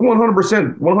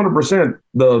 100%.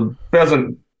 The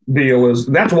pheasant deal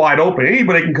that's wide open.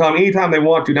 Anybody can come anytime they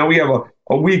want to. Now we have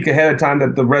a week ahead of time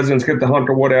that the residents get to hunt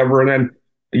or whatever, and then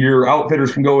your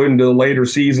outfitters can go into later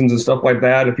seasons and stuff like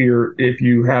that if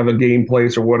you have a game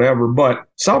place or whatever. But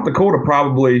South Dakota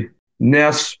probably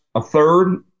nests a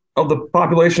third of the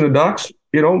population of ducks,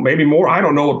 maybe more. I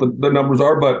don't know what the numbers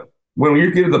are, but when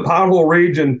you get to the pothole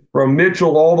region from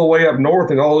Mitchell all the way up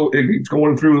north and it's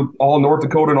going through all North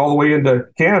Dakota and all the way into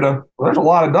Canada, well, there's a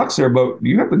lot of ducks there, but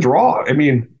you have to draw. I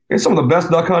mean, it's some of the best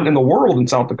duck hunting in the world in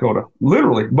South Dakota,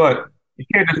 literally, but you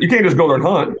can't just go there and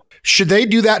hunt. Should they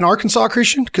do that in Arkansas,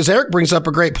 Christian? Because Eric brings up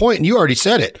a great point, and you already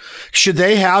said it. Should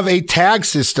they have a tag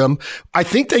system? I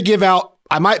think they give out,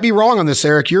 I might be wrong on this,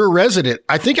 Eric. You're a resident.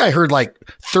 I think I heard like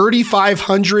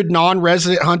 3,500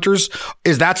 non-resident hunters.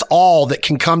 That's all that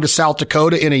can come to South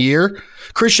Dakota in a year.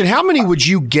 Christian, how many would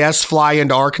you guess fly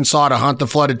into Arkansas to hunt the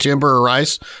flooded timber or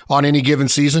rice on any given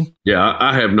season? Yeah,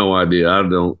 I have no idea.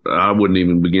 I wouldn't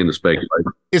even begin to speculate.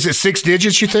 Is it 6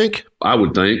 digits, you think? I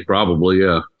would think probably,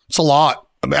 yeah. It's a lot.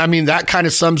 I mean, that kind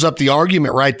of sums up the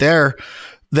argument right there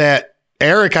that,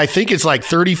 Eric, I think it's like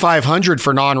 3,500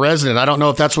 for non-resident. I don't know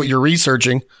if that's what you're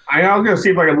researching. I was going to see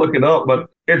if I can look it up, but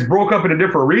it's broke up into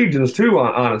different regions too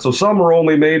on it. So some are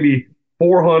only maybe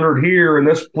 400 here, and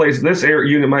this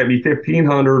unit might be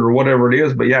 1,500 or whatever it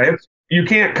is. But yeah, you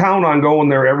can't count on going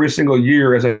there every single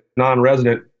year as a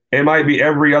non-resident. It might be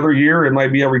every other year. It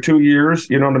might be every 2 years.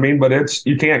 You know what I mean? But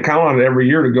you can't count on it every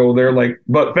year to go there.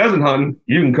 But pheasant hunting,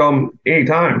 you can come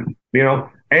anytime,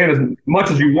 and as much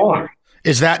as you want.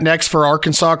 Is that next for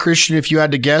Arkansas, Christian, if you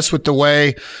had to guess with the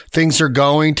way things are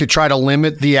going to try to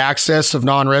limit the access of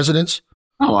non-residents?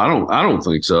 Oh, I don't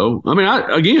think so. I mean,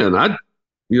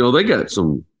 they got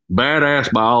some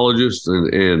badass biologists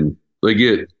and they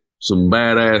get some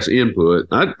badass input.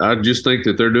 I just think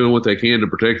that they're doing what they can to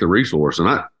protect the resource.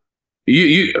 And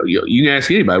you can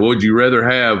ask anybody, would you rather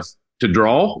have to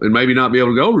draw and maybe not be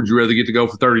able to go, or would you rather get to go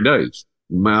for 30 days?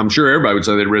 I'm sure everybody would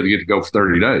say they'd rather get to go for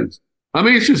 30 days. I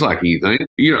mean, it's just like anything.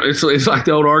 It's like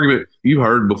the old argument you've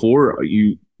heard before.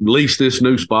 You lease this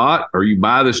new spot or you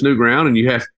buy this new ground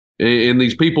and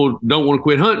these people don't want to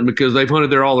quit hunting because they've hunted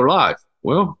there all their life.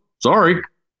 Well, sorry.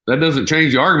 That doesn't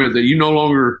change the argument that you no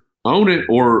longer own it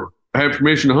or have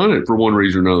permission to hunt it for one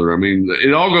reason or another. I mean,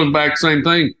 it all goes back to the same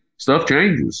thing. Stuff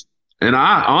changes. And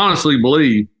I honestly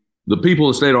believe the people in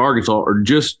the state of Arkansas are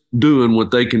just doing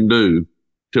what they can do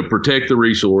to protect the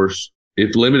resource.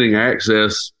 If limiting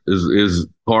access is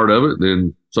part of it,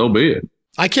 then so be it.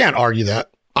 I can't argue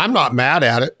that. I'm not mad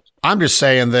at it. I'm just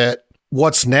saying that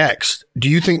what's next? Do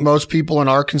you think most people in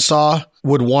Arkansas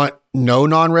would want no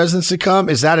non-residents to come?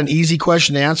 Is that an easy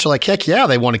question to answer? Like, heck yeah,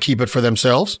 they want to keep it for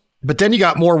themselves. But then you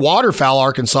got more waterfowl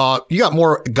Arkansas. You got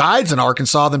more guides in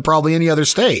Arkansas than probably any other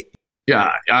state.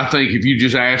 Yeah, I think if you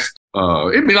just asked,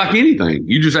 it'd be like anything.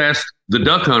 You just ask the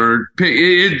duck hunter.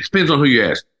 It depends on who you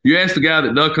ask. You ask the guy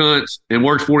that duck hunts and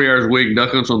works 40 hours a week and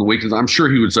duck hunts on the weekends, I'm sure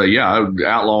he would say, yeah, I would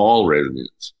outlaw all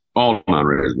residents, all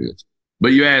non-residents.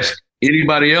 But you ask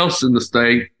anybody else in the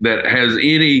state that has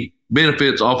any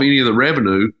benefits off any of the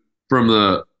revenue from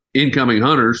the incoming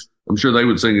hunters, I'm sure they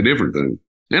would sing a different tune.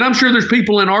 And I'm sure there's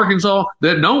people in Arkansas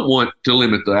that don't want to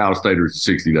limit the out-of-staters to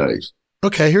 60 days.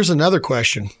 Okay, here's another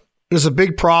question. There's a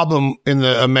big problem in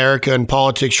the America and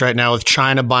politics right now with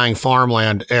China buying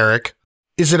farmland, Eric.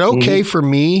 Is it okay for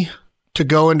me to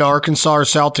go into Arkansas or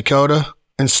South Dakota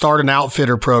and start an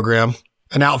outfitter program,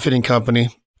 an outfitting company,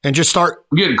 and just start?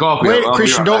 I'm getting coffee. Wait,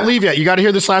 Christian, don't leave yet. You got to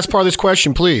hear this last part of this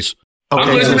question, please. Okay,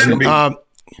 I'm listening.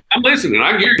 I'm listening.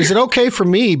 I hear you. Is it okay for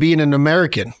me, being an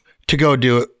American, to go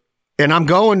do it? And I'm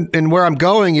going, and where I'm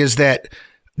going is that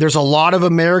there's a lot of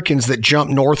Americans that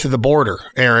jump north of the border,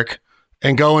 Eric,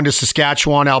 and go into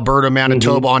Saskatchewan, Alberta,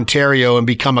 Manitoba, Ontario, and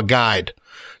become a guide.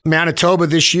 Manitoba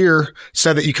this year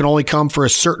said that you can only come for a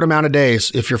certain amount of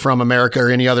days if you're from America or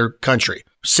any other country.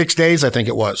 6 days, I think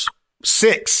it was.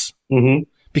 6.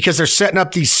 Because they're setting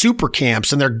up these super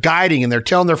camps and they're guiding and they're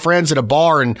telling their friends at a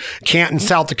bar in Canton,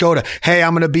 South Dakota, hey,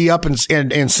 I'm going to be up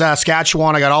in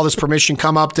Saskatchewan. I got all this permission.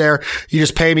 Come up there. You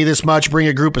just pay me this much, bring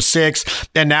a group of 6.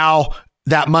 And now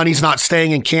that money's not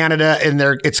staying in Canada and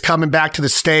it's coming back to the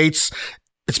States.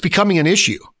 It's becoming an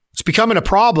issue. It's becoming a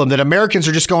problem that Americans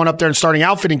are just going up there and starting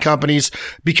outfitting companies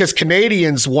because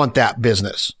Canadians want that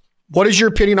business. What is your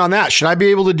opinion on that? Should I be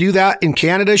able to do that in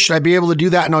Canada? Should I be able to do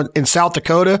that in South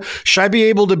Dakota? Should I be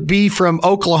able to be from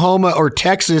Oklahoma or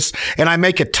Texas and I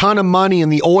make a ton of money in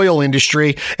the oil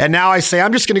industry and now I say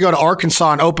I'm just going to go to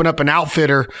Arkansas and open up an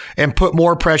outfitter and put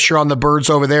more pressure on the birds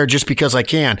over there just because I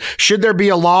can? Should there be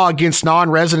a law against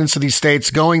non-residents of these states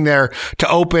going there to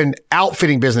open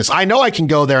outfitting business? I know I can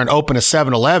go there and open a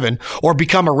 7-Eleven or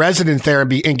become a resident there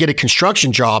and get a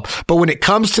construction job. But when it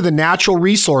comes to the natural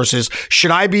resources,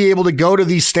 should I be able to go to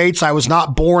these states I was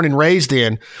not born and raised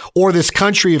in, or this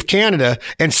country of Canada,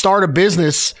 and start a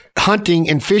business hunting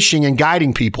and fishing and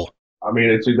guiding people? I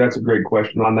mean, that's a great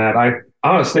question on that. I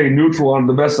want to stay neutral on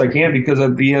the best I can because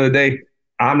at the end of the day,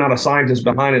 I'm not a scientist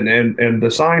behind it, and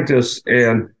the scientists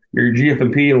and your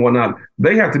GFMP and whatnot,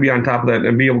 they have to be on top of that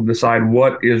and be able to decide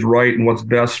what is right and what's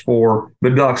best for the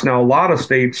ducks. Now, a lot of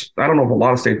states, I don't know if a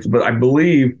lot of states, but I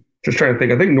believe, just trying to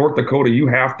think, I think North Dakota, you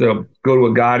have to go to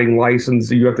a guiding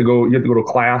license. You have to go to a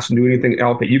class and do anything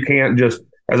else. That you can't just,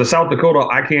 as a South Dakota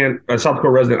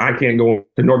resident, I can't go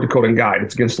to North Dakota and guide.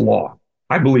 It's against the law.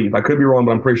 I believe. I could be wrong,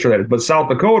 but I'm pretty sure that is. But South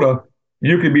Dakota,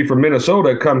 you could be from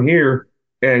Minnesota, come here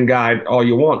and guide all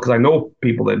you want, because I know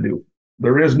people that do.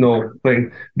 There is no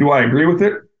thing. Do I agree with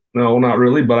it? No, not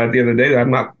really. But at the end of the day,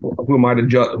 I'm not. Who am I to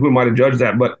judge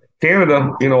that? But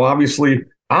Canada, obviously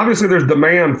there's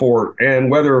demand for it, and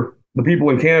whether the people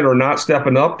in Canada are not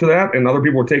stepping up to that, and other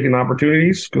people are taking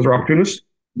opportunities because they're opportunists.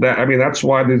 That's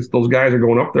why those guys are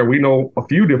going up there. We know a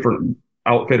few different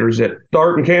outfitters that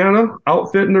start in Canada,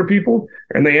 outfitting their people,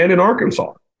 and they end in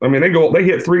Arkansas. They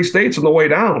hit 3 states on the way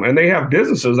down, and they have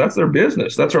businesses. That's their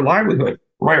business. That's their livelihood.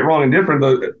 Right, wrong, and different.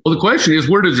 Well, the question is,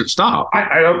 where does it stop?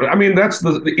 That's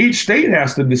each state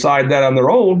has to decide that on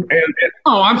their own.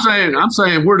 I'm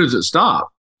saying, where does it stop?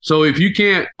 So if you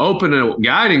can't open a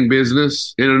guiding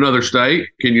business in another state,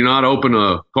 can you not open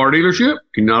a car dealership?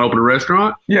 Can you not open a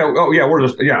restaurant? Yeah. Oh, yeah.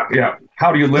 Yeah.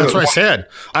 How do you live? That's what I said.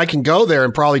 I can go there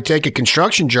and probably take a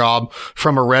construction job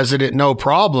from a resident, no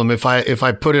problem. If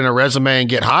I put in a resume and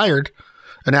get hired,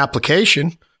 an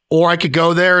application, or I could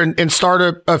go there and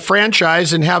start a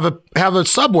franchise and have a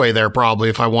Subway there probably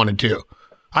if I wanted to.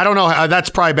 I don't know.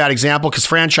 That's probably a bad example because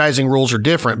franchising rules are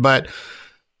different, but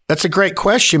that's a great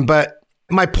question. But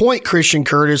my point, Christian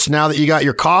Curtis, now that you got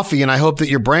your coffee, and I hope that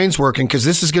your brain's working, because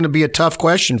this is going to be a tough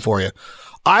question for you.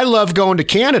 I love going to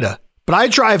Canada, but I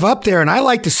drive up there and I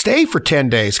like to stay for 10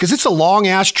 days because it's a long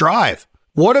ass drive.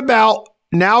 What about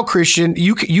now, Christian?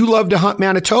 You love to hunt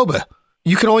Manitoba.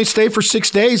 You can only stay for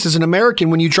 6 days as an American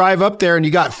when you drive up there and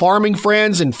you got farming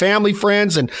friends and family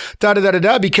friends and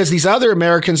da-da-da-da-da, because these other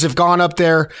Americans have gone up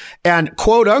there and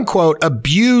quote unquote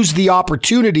abused the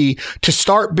opportunity to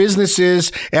start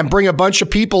businesses and bring a bunch of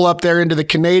people up there into the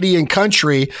Canadian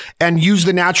country and use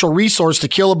the natural resource to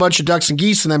kill a bunch of ducks and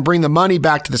geese and then bring the money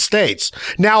back to the States.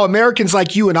 Now, Americans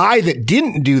like you and I that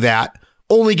didn't do that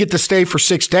only get to stay for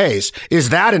 6 days. Is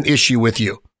that an issue with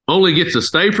you? Only gets to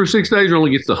stay for 6 days or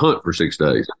only gets to hunt for 6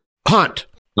 days? Hunt.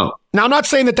 Oh. Now, I'm not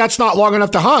saying that that's not long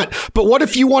enough to hunt, but what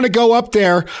if you want to go up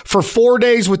there for 4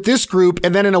 days with this group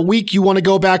and then in a week you want to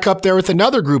go back up there with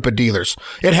another group of dealers?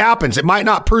 It happens. It might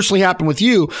not personally happen with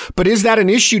you, but is that an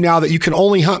issue now that you can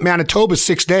only hunt Manitoba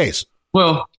 6 days?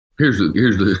 Well, here's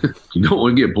the you don't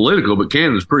want to get political, but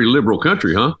Canada's a pretty liberal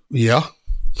country, huh? Yeah.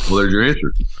 Well, there's your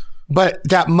answer. But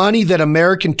that money that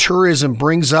American tourism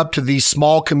brings up to these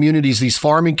small communities, these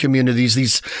farming communities,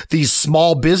 these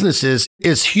small businesses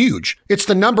is huge. It's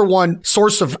the number one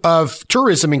source of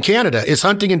tourism in Canada is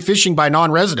hunting and fishing by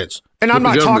non-residents. And I'm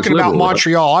not talking about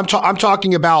Montreal. Right? I'm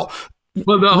talking about the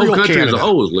whole country Canada. As a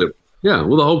whole is liberal. Yeah,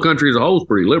 well, the whole country as a whole is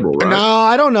pretty liberal, right? No,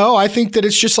 I don't know. I think that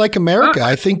it's just like America.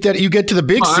 I think that you get to the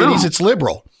big cities, it's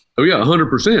liberal. Oh, yeah,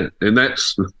 100%. And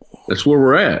that's where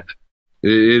we're at.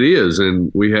 It is.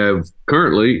 And we have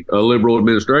currently a liberal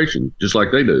administration, just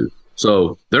like they do.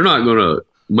 So they're not going to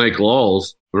make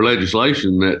laws or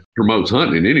legislation that promotes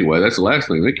hunting anyway. That's the last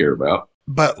thing they care about.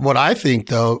 But what I think,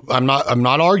 though, I'm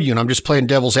not arguing. I'm just playing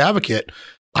devil's advocate.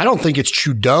 I don't think it's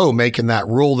Trudeau making that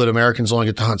rule that Americans only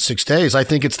get to hunt 6 days. I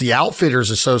think it's the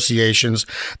outfitters associations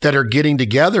that are getting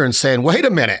together and saying, wait a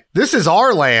minute, this is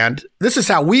our land. This is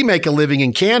how we make a living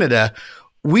in Canada.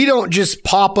 We don't just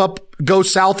go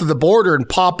south of the border and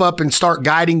pop up and start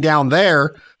guiding down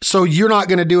there. So you're not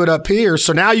going to do it up here.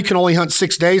 So now you can only hunt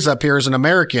 6 days up here as an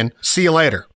American. See you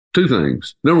later. Two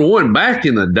things. Number one, back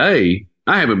in the day,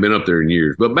 I haven't been up there in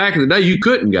years, but back in the day, you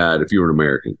couldn't guide if you were an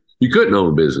American. You couldn't own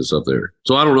a business up there.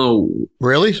 So I don't know.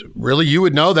 Really? You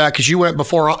would know that because you went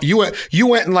before. You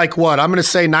went in like what? I'm going to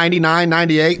say 99,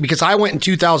 98 because I went in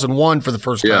 2001 for the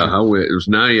first time. Yeah, I went. It was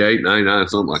 98, 99,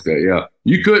 something like that. Yeah.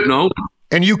 You couldn't own.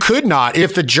 And you could not.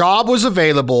 If the job was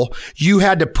available, you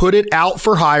had to put it out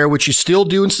for hire, which you still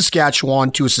do in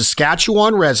Saskatchewan, to a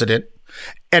Saskatchewan resident.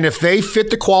 And if they fit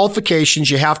the qualifications,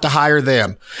 you have to hire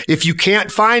them. If you can't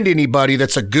find anybody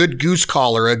that's a good goose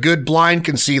caller, a good blind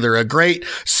concealer, a great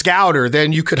scouter,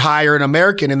 then you could hire an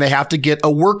American and they have to get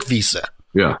a work visa.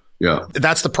 Yeah, yeah.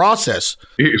 That's the process.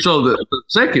 So the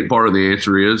second part of the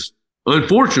answer is,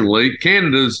 unfortunately,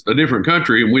 Canada's a different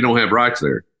country and we don't have rights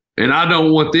there. And I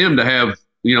don't want them to have,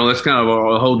 that's kind of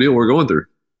a whole deal we're going through.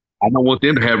 I don't want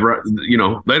them to have,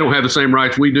 they don't have the same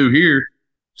rights we do here.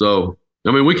 So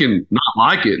we can not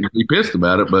like it and be pissed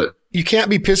about it, but you can't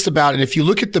be pissed about it. If you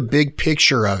look at the big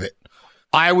picture of it,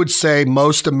 I would say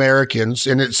most Americans,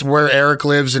 and it's where Eric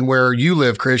lives and where you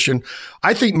live, Christian,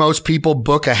 I think most people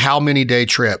book a how many day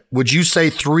trip? Would you say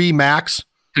 3 max?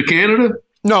 To Canada?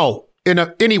 No,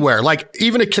 anywhere, like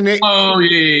even a Canadian. Oh,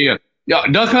 yeah.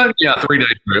 Duck hunt? Yeah, 3 day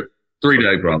trip. 3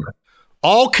 day probably.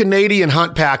 All Canadian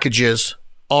hunt packages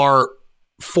are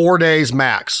 4 days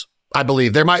max. I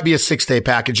believe there might be a 6 day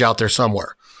package out there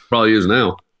somewhere. Probably is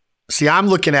now. See, I'm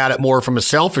looking at it more from a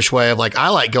selfish way of like, I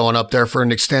like going up there for an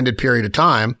extended period of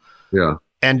time. Yeah.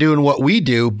 And doing what we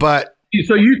do. But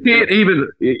so you can't even,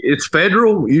 it's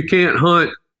federal. You can't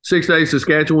hunt 6 days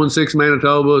Saskatchewan, 6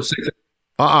 Manitoba, 6.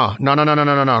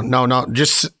 No.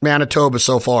 Just Manitoba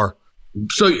so far.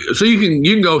 So you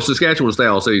can go Saskatchewan stay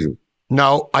all season.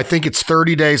 No, I think it's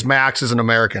 30 days max as an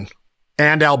American.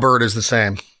 And Alberta is the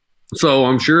same. So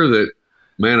I'm sure that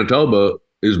Manitoba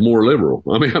is more liberal.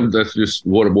 That's just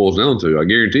what it boils down to. I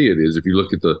guarantee it is if you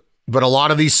look at the. But a lot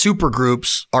of these super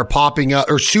groups are popping up,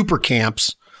 or super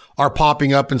camps are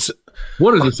popping up.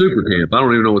 What is a super camp? I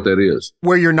don't even know what that is.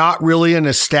 Where you're not really an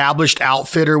established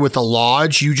outfitter with a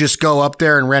lodge. You just go up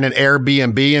there and rent an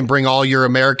Airbnb and bring all your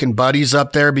American buddies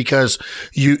up there because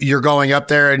you're going up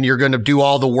there and you're going to do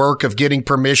all the work of getting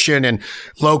permission and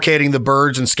locating the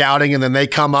birds and scouting. And then they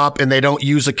come up and they don't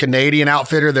use a Canadian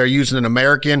outfitter. They're using an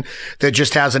American that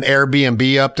just has an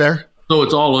Airbnb up there. So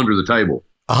it's all under the table.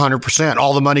 100%.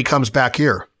 All the money comes back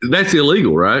here. That's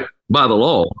illegal, right? By the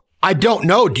law. I don't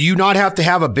know. Do you not have to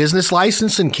have a business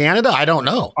license in Canada? I don't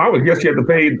know. I would guess you have to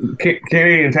pay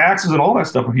Canadian taxes and all that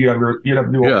stuff if you'd have to do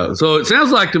all that. Yeah. So it sounds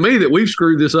like to me that we've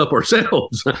screwed this up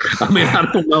ourselves. I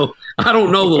don't know. I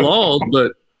don't know the laws,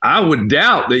 but I would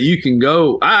doubt that you can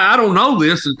go. I don't know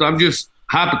this. I'm just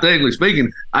hypothetically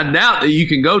speaking. I doubt that you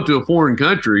can go to a foreign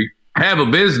country, have a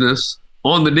business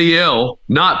on the DL,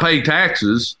 not pay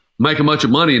taxes, make a bunch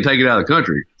of money and take it out of the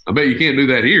country. I bet you can't do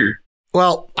that here.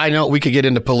 Well, I know we could get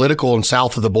into political and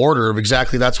south of the border of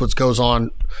exactly that's what goes on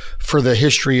for the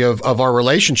history of our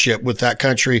relationship with that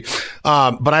country.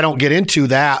 But I don't get into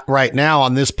that right now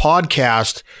on this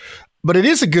podcast. But it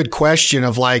is a good question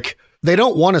of like, they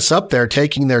don't want us up there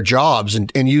taking their jobs and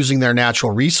using their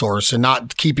natural resource and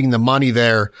not keeping the money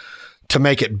there to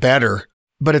make it better.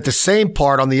 But at the same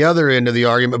part, on the other end of the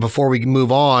argument, before we move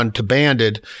on to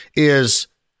banded, is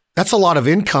that's a lot of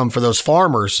income for those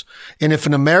farmers. And if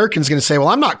an American's going to say, well,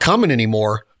 I'm not coming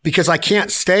anymore because I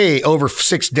can't stay over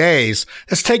 6 days,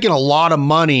 that's taking a lot of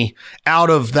money out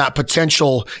of that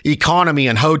potential economy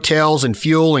and hotels and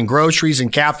fuel and groceries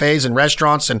and cafes and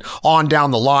restaurants and on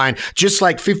down the line. Just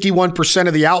like 51%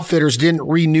 of the outfitters didn't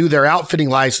renew their outfitting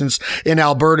license in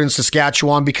Alberta and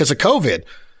Saskatchewan because of COVID.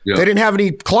 Yeah. They didn't have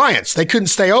any clients. They couldn't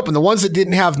stay open. The ones that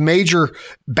didn't have major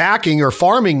backing or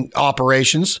farming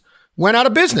operations went out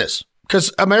of business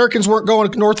because Americans weren't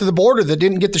going north of the border that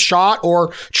didn't get the shot,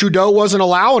 or Trudeau wasn't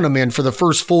allowing them in for the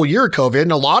first full year of COVID.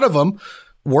 And a lot of them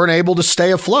weren't able to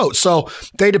stay afloat. So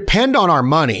they depend on our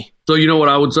money. So you know what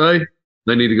I would say?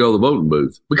 They need to go to the voting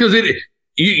booth, because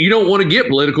you don't want to get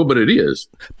political, but it is.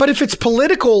 But if it's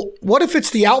political, what if it's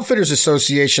the Outfitters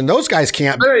Association? Those guys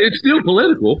can't. It's still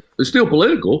political. It's still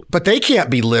political. But they can't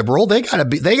be liberal. They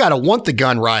gotta want the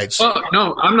gun rights.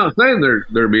 No, I'm not saying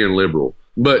they're being liberal,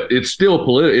 but it's still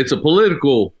political. It's a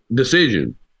political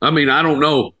decision. I mean, I don't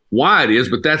know why it is,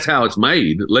 but that's how it's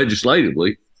made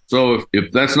legislatively. So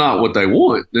if that's not what they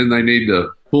want, then they need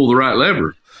to pull the right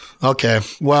lever. Okay.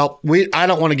 Well, I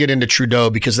don't want to get into Trudeau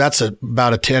because that's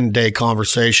about a 10-day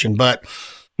conversation. But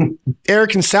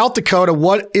Eric, in South Dakota,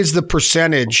 what is the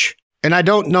percentage? And I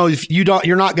don't know if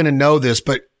you're not going to know this,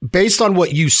 but based on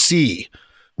what you see,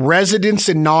 residents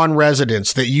and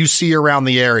non-residents that you see around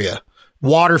the area,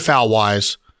 waterfowl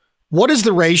wise, what is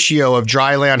the ratio of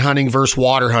dry land hunting versus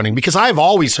water hunting? Because I've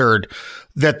always heard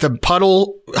that the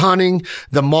puddle hunting,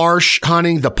 the marsh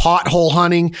hunting, the pothole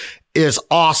hunting is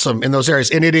awesome in those areas.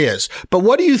 And it is. But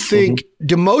what do you think?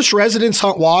 Do most residents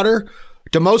hunt water?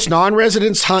 Do most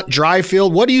non-residents hunt dry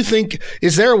field? What do you think?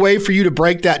 Is there a way for you to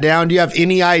break that down? Do you have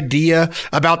any idea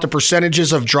about the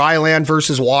percentages of dry land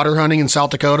versus water hunting in South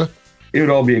Dakota? It would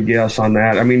all be a guess on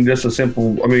that. I mean, just a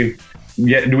simple, do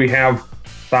we have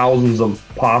thousands of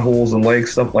potholes and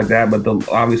lakes, stuff like that? But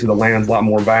obviously the land's a lot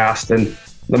more vast. And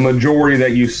the majority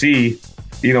that you see,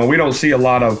 we don't see a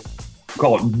lot of,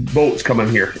 call it, boats coming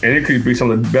here. And it could be some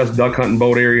of the best duck hunting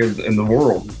boat areas in the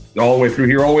world, all the way through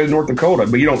here, all the way to North Dakota.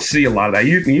 But you don't see a lot of that.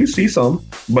 You see some,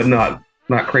 but not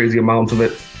crazy amounts of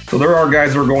it. So there are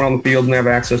guys that are going on the field and have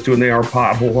access to it, and they are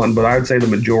pothole hunting. But I would say the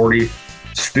majority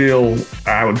still,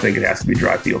 I would think it has to be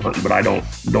dry field hunting, but I don't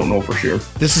know for sure.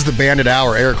 This is the Bandit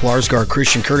Hour. Eric Larsgaard,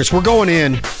 Christian Curtis. We're going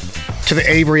in to the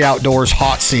Avery Outdoors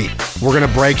hot seat. We're going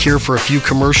to break here for a few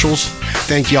commercials.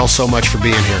 Thank you all so much for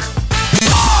being here.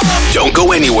 Don't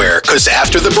go anywhere, because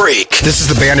after the break... This is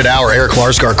the Bandit Hour. Eric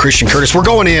Larsgaard, Christian Curtis. We're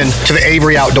going in to the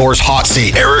Avery Outdoors hot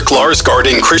seat. Eric Larsgaard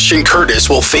and Christian Curtis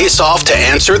will face off to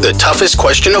answer the toughest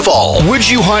question of all. Would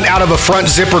you hunt out of a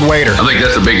front zippered wader? I think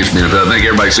that's the biggest benefit. I think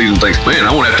everybody sees and thinks, man,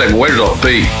 I want to have to take my waders off to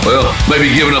pee. Well, maybe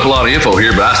giving up a lot of info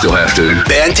here, but I still have to.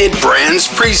 Bandit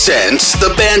Brands presents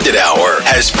the Bandit Hour.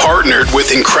 Has partnered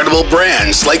with incredible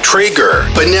brands like Traeger,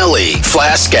 Benelli,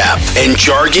 Flask Gap, and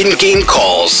Jargon Game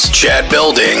Calls. Chad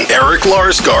Belding, Eric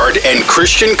Larsgaard, and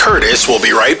Christian Curtis will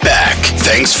be right back.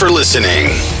 Thanks for listening.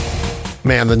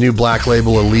 Man, the new Black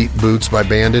Label Elite boots by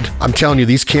Bandit. I'm telling you,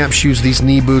 these camp shoes, these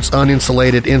knee boots,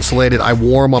 uninsulated, insulated. I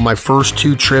wore them on my first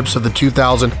 2 trips of the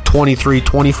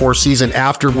 2023-24 season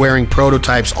after wearing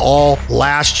prototypes all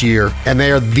last year. And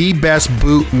they are the best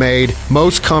boot made,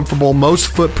 most comfortable, most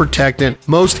foot protectant,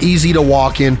 most easy to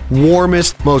walk in,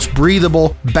 warmest, most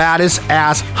breathable, baddest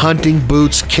ass hunting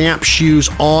boots, camp shoes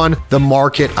on the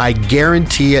market. I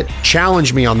guarantee it.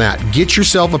 Challenge me on that. Get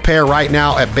yourself a pair right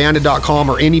now at bandit.com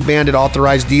or any Bandit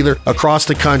authorized dealer across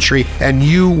the country, and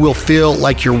you will feel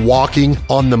like you're walking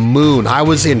on the moon. I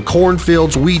was in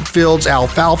cornfields, wheat fields,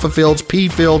 alfalfa fields, pea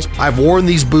fields. I've worn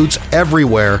these boots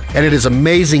everywhere, and it is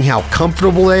amazing how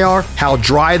comfortable they are, how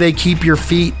dry they keep your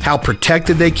feet, how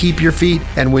protected they keep your feet.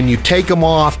 And when you take them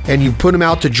off and you put them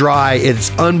out to dry,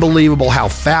 it's unbelievable how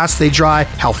fast they dry,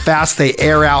 how fast they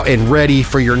air out and ready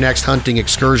for your next hunting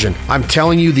excursion. I'm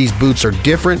telling you, these boots are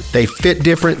different. They fit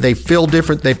different. They feel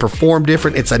different. They perform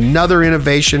different. It's another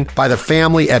innovation by the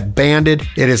family at Bandit.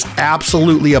 It is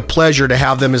absolutely a pleasure to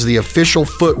have them as the official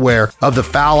footwear of the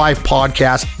Fowl Life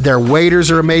podcast. Their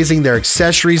waders are amazing. Their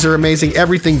accessories are amazing.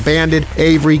 Everything Bandit,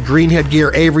 Avery, Greenhead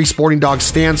Gear, Avery Sporting Dog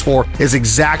stands for is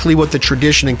exactly what the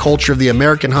tradition and culture of the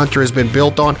American hunter has been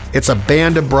built on. It's a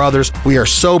band of brothers. We are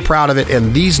so proud of it.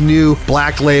 And these new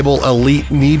Black Label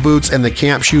Elite knee boots and the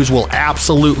camp shoes will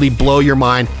absolutely blow your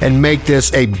mind and make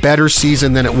this a better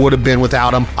season than it would have been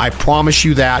without them. I promise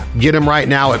you that. Get them right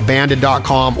now at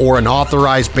bandit.com or an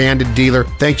authorized Bandit dealer.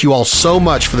 Thank you all so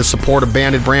much for the support of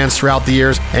Bandit brands throughout the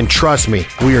years. And trust me,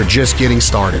 we are just getting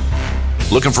started.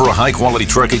 Looking for a high-quality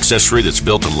truck accessory that's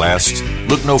built to last?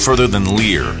 Look no further than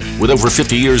LEER. With over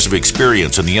 50 years of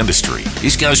experience in the industry,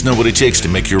 these guys know what it takes to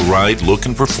make your ride look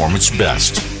and perform its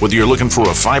best. Whether you're looking for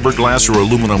a fiberglass or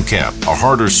aluminum cap, a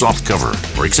hard or soft cover,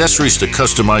 or accessories to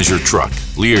customize your truck,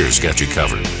 LEER's got you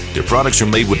covered. Their products are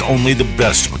made with only the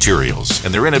best materials,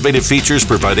 and their innovative features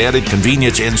provide added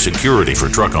convenience and security for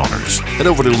truck owners. Head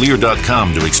over to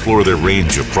LEER.com to explore their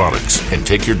range of products and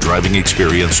take your driving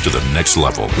experience to the next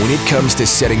level. When it comes to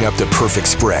setting up the perfect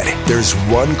spread, there's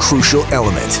one crucial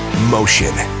element: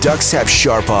 motion. Ducks have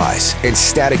sharp eyes, and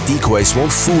static decoys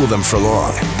won't fool them for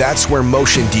long. That's where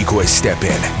motion decoys step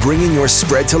in, bringing your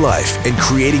spread to life and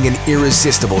creating an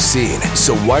irresistible scene.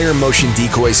 So why are motion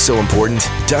decoys so important?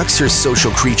 Ducks are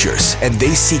social creatures, and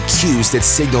they seek cues that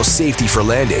signal safety for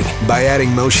landing. By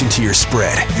adding motion to your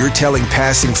spread, you're telling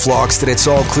passing flocks that it's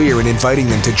all clear and inviting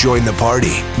them to join the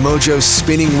party. Mojo's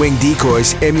spinning wing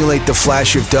decoys emulate the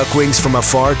flash of duck wings from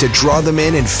afar to draw them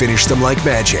in and finish them like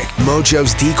magic.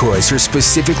 Mojo's decoys are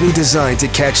specifically designed to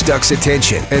catch ducks'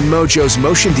 attention, and Mojo's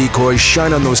motion decoys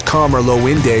shine on those calm or low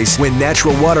wind days when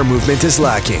natural water movement is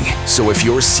lacking. So if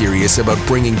you're serious about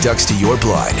bringing ducks to your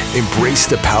blind, embrace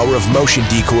the power of motion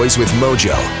decoys with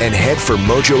Mojo and head for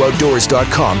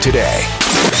MojoOutdoors.com today.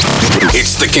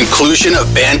 It's the conclusion of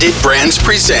Bandit Brands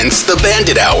Presents The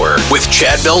Bandit Hour with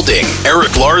Chad Belding,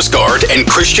 Eric Larsgaard, and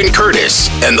Christian Curtis.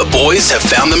 And the boys have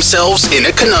found themselves in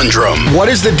a conundrum. What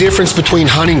is the difference between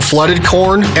hunting flooded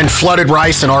corn and flooded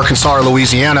rice in Arkansas or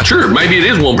Louisiana? Sure, maybe it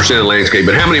is 1% of the landscape,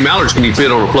 but how many mallards can you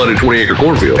fit on a flooded 20-acre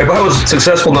cornfield? If I was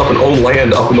successful enough and owned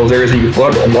land up in those areas that you could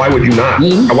flood, why would you not?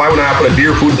 Mm-hmm. Why would I put a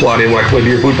deer food plot in when I put a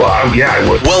deer food plot? Yeah, I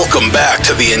would. Welcome back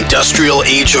to the industrial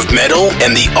age of metal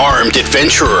and the armed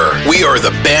adventurer. We are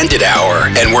the Bandit Hour,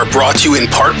 and we're brought to you in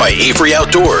part by Avery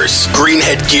Outdoors,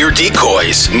 Greenhead Gear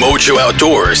Decoys, Mojo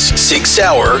Outdoors, Sig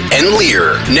Sauer, and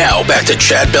LEER. Now back to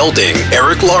Chad Belding,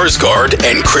 Eric Larsgaard,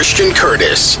 and Christian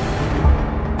Curtis.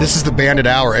 This is the Bandit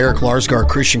Hour. Eric Larsgaard,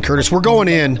 Christian Curtis. We're going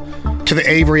in to the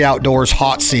Avery Outdoors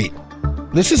hot seat.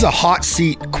 This is a hot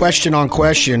seat question on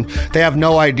question. They have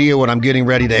no idea what I'm getting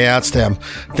ready to ask them.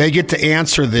 They get to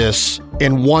answer this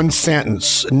in one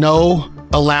sentence. No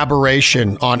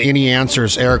elaboration on any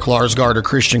answers, Eric Larsgaard or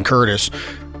Christian Curtis.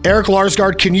 Eric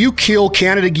Larsgaard, can you kill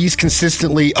Canada geese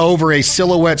consistently over a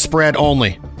silhouette spread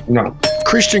only? No.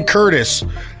 Christian Curtis,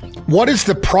 what is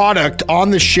the product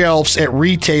on the shelves at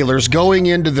retailers going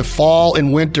into the fall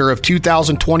and winter of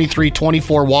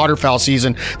 2023-24 waterfowl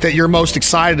season that you're most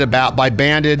excited about by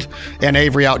Bandit and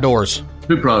Avery Outdoors?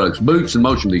 Two products, boots and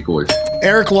motion decoys.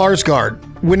 Eric Larsgaard,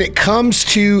 when it comes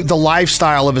to the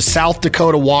lifestyle of a South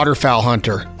Dakota waterfowl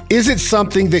hunter, is it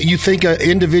something that you think an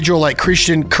individual like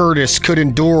Christian Curtis could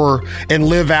endure and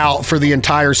live out for the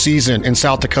entire season in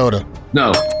South Dakota?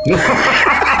 No.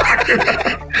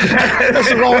 That's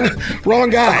the wrong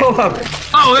guy. Hold on.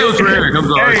 Oh, that was for Eric. I'm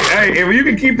sorry. Hey, if you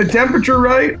can keep the temperature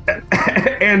right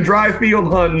and dry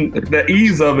field hunting, the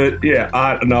ease of it, yeah,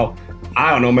 I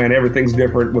don't know, man. Everything's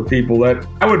different with people. That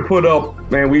I would put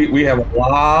up, man. We have a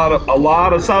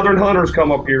lot of southern hunters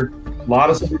come up here.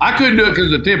 I couldn't do it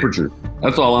because of the temperature.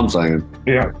 That's all I'm saying.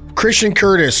 Yeah. Christian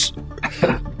Curtis,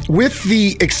 with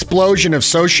the explosion of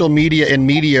social media and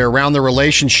media around the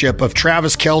relationship of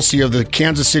Travis Kelce of the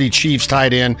Kansas City Chiefs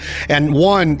tight end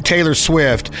and Taylor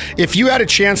Swift, if you had a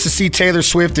chance to see Taylor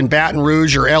Swift in Baton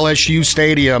Rouge or LSU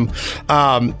Stadium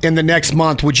in the next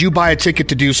month, would you buy a ticket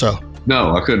to do so?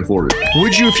 No, I couldn't afford it.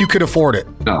 Would you if you could afford it?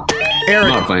 No. Eric, I'm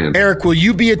not a fan. Eric, will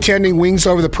you be attending Wings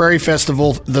Over the Prairie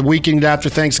Festival the weekend after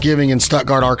Thanksgiving in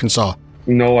Stuttgart, Arkansas?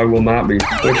 No, I will not be.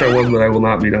 Wish I was, but I will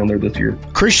not be down there this year.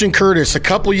 Christian Curtis, a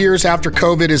couple years after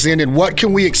COVID has ended, what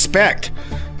can we expect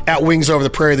at Wings Over the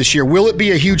Prairie this year? Will it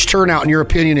be a huge turnout, in your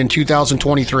opinion, in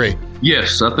 2023?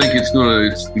 Yes, I think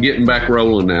it's getting back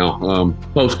rolling now.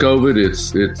 Post-COVID,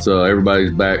 it's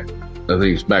everybody's back. I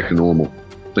think it's back to normal.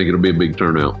 I think it'll be a big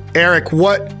turnout. Eric,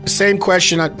 same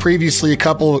question previously a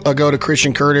couple ago to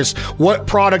Christian Curtis. What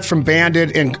product from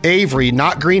Bandit and Avery,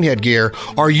 not Greenhead Gear,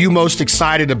 are you most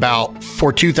excited about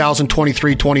for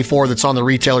 2023-24 that's on the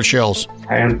retailer shelves? A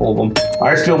handful of them.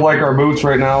 I still like our boots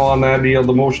right now on that deal.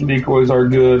 The motion decoys are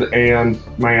good, and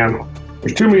man,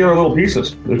 there's too many other little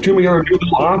pieces. There's too many other new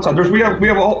little ensembles. We have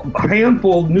a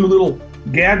handful of new little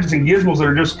gadgets and gizmos that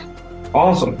are just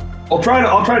awesome. I'll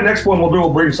try next one.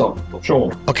 We'll bring some. We'll show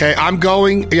them. Okay, we're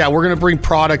going to bring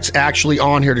products actually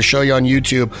on here to show you on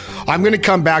YouTube. I'm going to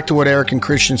come back to what Eric and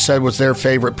Christian said was their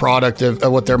favorite product of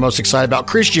what they're most excited about.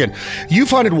 Christian, you've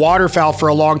hunted waterfowl for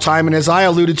a long time, and as I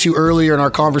alluded to earlier in our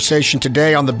conversation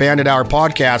today on the Bandit Hour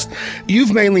podcast,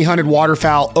 you've mainly hunted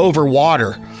waterfowl over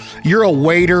water. You're a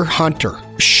wader hunter.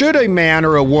 Should a man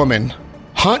or a woman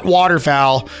hunt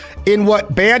waterfowl in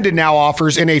what Bandit now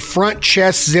offers in a front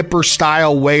chest zipper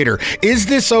style wader? Is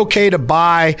this okay to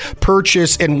buy,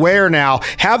 purchase, and wear now?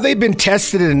 Have they been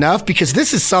tested enough? Because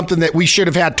this is something that we should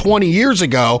have had 20 years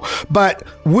ago, but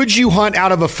would you hunt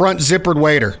out of a front zippered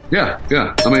wader? Yeah.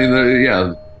 I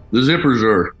mean, The zippers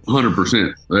are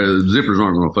 100%. The zippers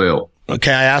aren't going to fail.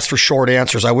 Okay, I asked for short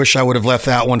answers. I wish I would have left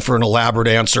that one for an elaborate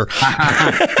answer.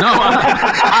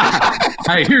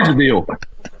 Hey, here's the deal.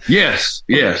 Yes.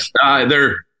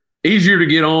 They're easier to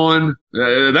get on.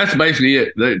 That's basically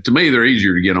it. To me, they're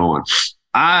easier to get on.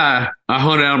 I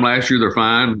hunted out them last year. They're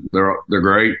fine. They're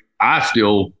great. I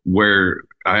still wear,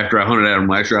 after I hunted out them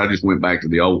last year, I just went back to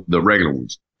the regular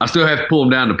ones. I still have to pull them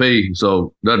down to pee,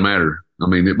 so it doesn't matter. I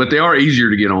mean, but they are easier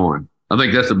to get on. I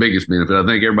think that's the biggest benefit. I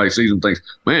think everybody sees them and thinks,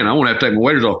 man, I won't have to take my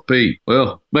waders off to pee.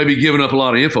 Well, maybe giving up a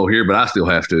lot of info here, but I still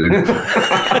have to.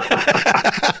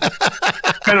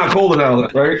 Kind of cold it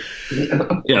out, right?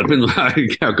 Yeah, depends on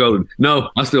how cold. No,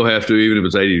 I still have to, even if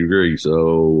it's 80 degrees. So,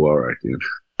 all right, then.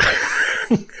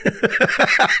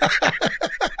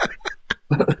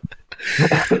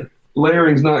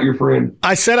 Layering's not your friend.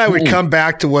 I said I would come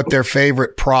back to what their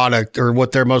favorite product or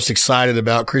what they're most excited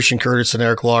about. Christian Curtis and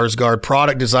Eric Larsgaard,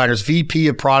 product designers, VP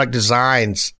of product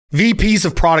designs, VPs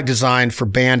of product design for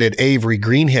Bandit, Avery,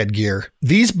 Greenhead Gear.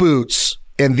 These boots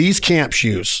and these camp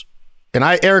shoes. And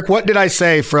Eric, what did I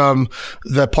say from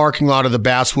the parking lot of the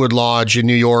Basswood Lodge in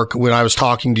New York when I was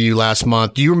talking to you last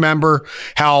month? Do you remember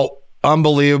how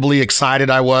unbelievably excited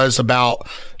I was about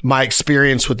my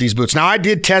experience with these boots? Now, I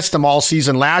did test them all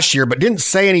season last year, but didn't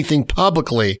say anything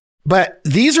publicly. But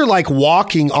these are like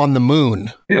walking on the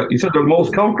moon. Yeah, you said the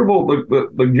most comfortable,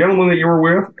 the gentleman that you were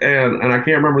with, and I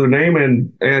can't remember the name,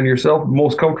 and yourself, the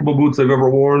most comfortable boots they've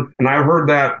ever worn. And I've heard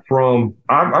that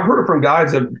I've heard it from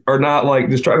guys that are not like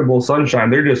just trying to blow sunshine.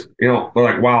 They're just, they're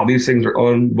like, wow, these things are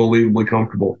unbelievably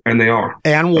comfortable. And they are.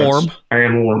 And warm.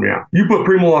 And warm, yeah. You put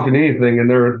Primaloft in anything,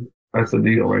 and that's the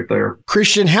deal right there.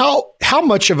 Christian, how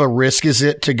much of a risk is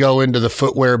it to go into the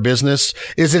footwear business?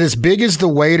 Is it as big as the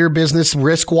wader business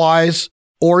risk-wise?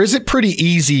 Or is it pretty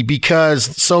easy because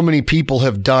so many people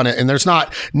have done it and there's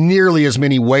not nearly as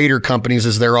many wader companies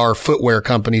as there are footwear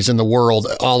companies in the world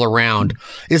all around?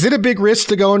 Is it a big risk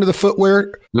to go into the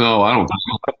footwear? No, I don't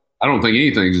think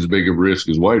anything's as big a risk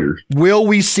as waders. Will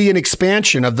we see an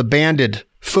expansion of the banded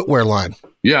footwear line?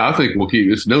 Yeah, I think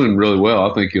it's doing really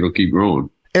well. I think it'll keep growing.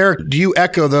 Eric, do you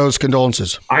echo those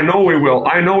condolences? I know we will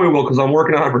because I'm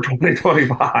working on it for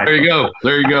 2025. There you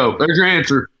go. There's your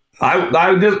answer.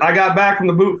 I got back from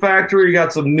the boot factory.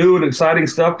 Got some new and exciting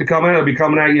stuff to come in. It'll be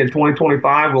coming at you in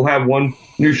 2025. We'll have one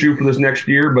new shoe for this next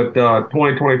year, but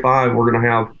 2025 we're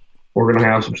gonna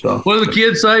have some stuff. What do the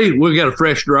kids say? We got a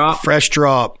fresh drop. Fresh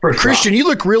drop. Christian, you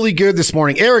look really good this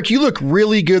morning. Eric, you look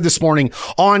really good this morning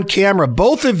on camera.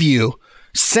 Both of you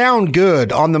sound good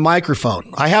on the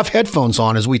microphone. I have headphones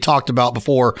on, as we talked about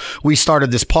before we started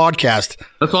this podcast.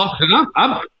 That's awesome.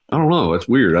 I don't know. That's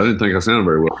weird. I didn't think I sounded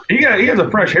very well. He has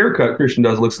a fresh haircut, Christian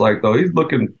does, looks like, though. He's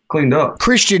looking cleaned up.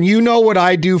 Christian, you know what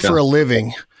I do for a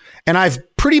living, and I've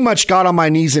pretty much got on my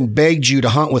knees and begged you to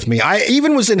hunt with me. I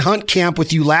even was in hunt camp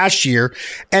with you last year,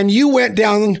 and you went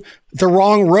down the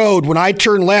wrong road. When I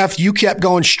turned left, you kept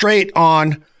going straight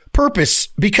on purpose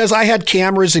because I had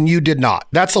cameras and you did not.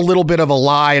 That's a little bit of a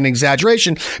lie and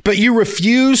exaggeration, but you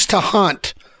refused to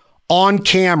hunt on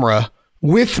camera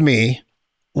with me.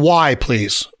 Why,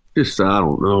 please? Just, I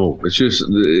don't know. It's just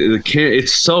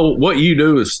it's so, what you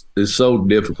do is so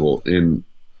difficult. And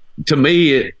to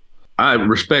me, I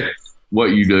respect what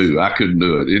you do. I couldn't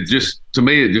do it. To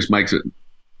me, it just makes it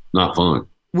not fun.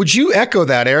 Would you echo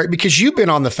that, Eric? Because you've been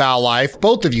on the Fowl Life.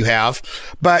 Both of you have,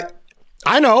 but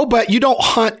I know, but you don't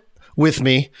hunt with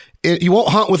me. You won't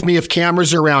hunt with me if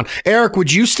cameras are around. Eric,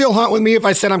 would you still hunt with me if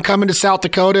I said I'm coming to South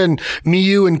Dakota and me,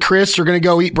 you, and Chris are going to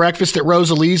go eat breakfast at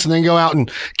Rosalie's and then go out and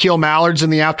kill mallards in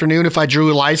the afternoon if I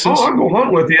drew a license? Oh, I'd go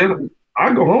hunt with you.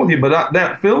 But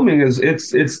that filming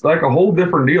it's like a whole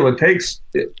different deal. It takes,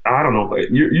 I don't know.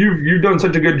 You've done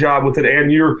such a good job with it,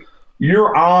 and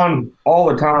you're on all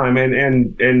the time,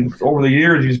 and over the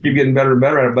years you just keep getting better and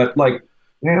better at it. But like,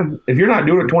 man, if you're not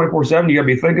doing it 24/7, you got to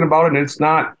be thinking about it, and it's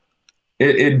not.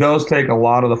 It does take a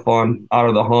lot of the fun out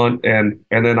of the hunt, and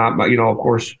then of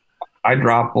course, I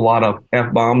drop a lot of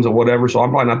F-bombs or whatever, so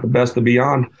I'm probably not the best to be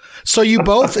on. So you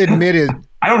both admitted.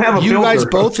 I don't have a You filter. guys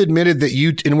both admitted that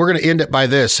and we're going to end it by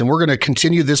this, and we're going to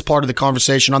continue this part of the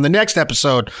conversation on the next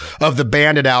episode of the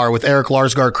Bandit Hour with Eric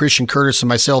Larsgaard, Christian Curtis, and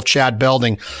myself, Chad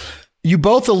Belding. You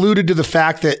both alluded to the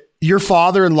fact that your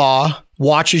father-in-law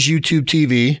watches YouTube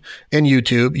TV and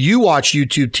YouTube. You watch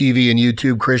YouTube TV and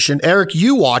YouTube, Christian. Eric,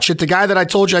 you watch it. The guy that I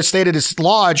told you I stayed at his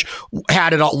lodge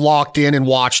had it locked in and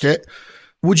watched it.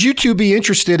 Would you two be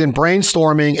interested in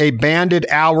brainstorming a Bandit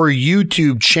Hour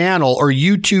YouTube channel or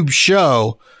YouTube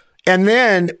show? And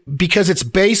then, because it's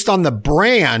based on the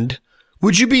brand,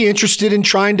 Would you be interested in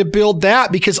trying to build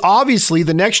that? Because obviously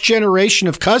the next generation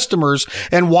of customers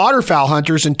and waterfowl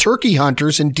hunters and turkey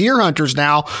hunters and deer hunters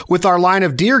now with our line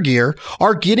of deer gear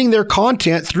are getting their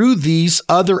content through these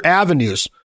other avenues.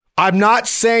 I'm not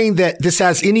saying that this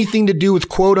has anything to do with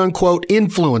quote unquote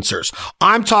influencers.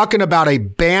 I'm talking about a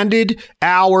banded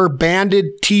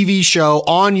TV show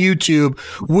on YouTube.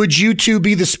 Would you two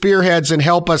be the spearheads and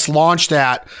help us launch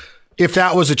that if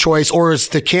that was a choice, or is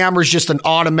the cameras just an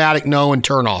automatic no and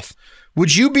turn off?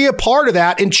 Would you be a part of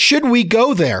that? And should we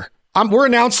go there? We're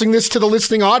announcing this to the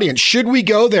listening audience. Should we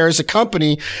go there as a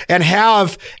company and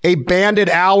have a banded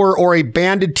hour or a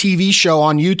banded TV show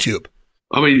on YouTube?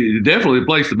 I mean, definitely the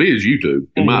place to be is YouTube,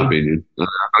 in my opinion. I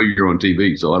know you're on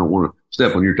TV, so I don't want to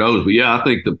step on your toes. But yeah, I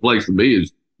think the place to be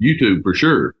is YouTube for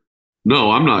sure.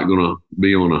 No, I'm not going to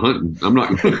be on a hunting. I'm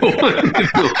not going to go hunting.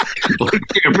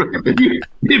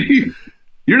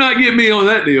 You're not getting me on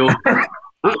that deal.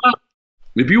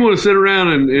 If you want to sit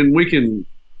around and we can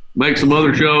make some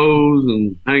other shows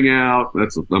and hang out,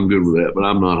 I'm good with that, but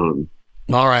I'm not hunting.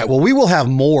 All right. Well, we will have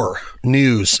more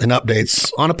news and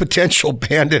updates on a potential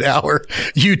Bandit Hour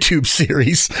YouTube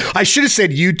series. I should have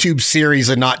said YouTube series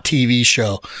and not TV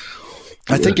show.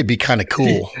 I think it'd be kind of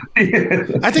cool.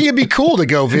 I think it'd be cool to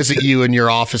go visit you in your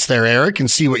office there, Eric, and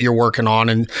see what you're working on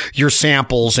and your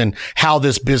samples and how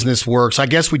this business works. I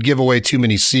guess we'd give away too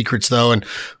many secrets, though, and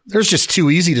there's just too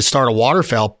easy to start a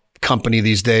waterfowl company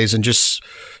these days and just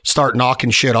start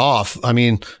knocking shit off. I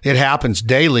mean, it happens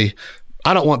daily.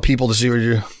 I don't want people to see what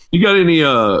you do. You got any,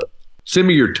 send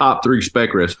me your top 3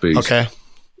 spec recipes. Okay.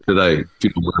 Today.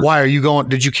 Why are you going?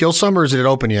 Did you kill some or is it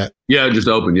open yet? Yeah, it just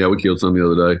opened. Yeah, we killed some the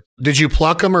other day. Did you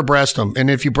pluck them or breast them? And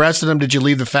if you breasted them, did you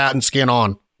leave the fat and skin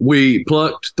on? We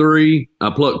plucked 3. I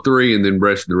plucked 3 and then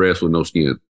breasted the rest with no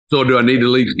skin. So do I need to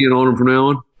leave skin on them from now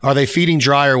on? Are they feeding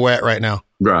dry or wet right now?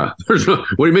 Dry. What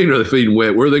do you mean are they feeding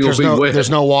wet? Where are they going to feed wet? There's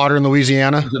no water in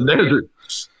Louisiana? It's a desert.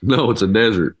 No, it's a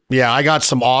desert. Yeah, I got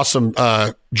some awesome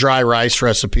dry rice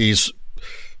recipes.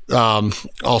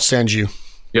 I'll send you.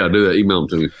 Yeah, do that. Email them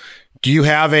to me. Do you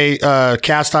have a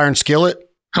cast iron skillet?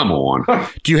 Come on.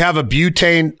 Do you have a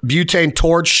butane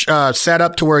torch set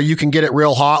up to where you can get it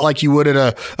real hot like you would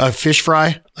at a fish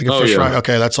fry? Like a fish fry?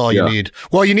 Okay, that's all you need.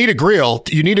 Well, you need a grill.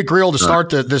 You need a grill to start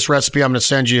this recipe I'm going to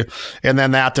send you, and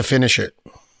then that to finish it.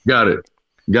 Got it.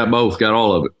 Got both. Got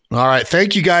all of it. All right.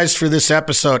 Thank you guys for this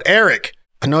episode. Eric,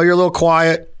 I know you're a little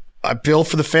quiet. I feel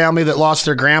for the family that lost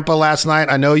their grandpa last night.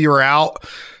 I know you were out.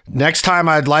 Next time,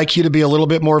 I'd like you to be a little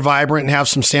bit more vibrant and have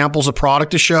some samples of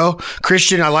product to show.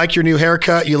 Christian, I like your new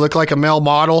haircut. You look like a male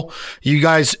model. You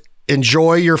guys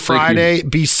enjoy your Friday.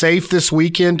 Be safe this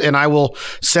weekend, and I will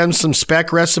send some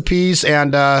spec recipes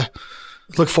and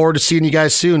look forward to seeing you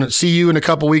guys soon. See you in a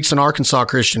couple weeks in Arkansas,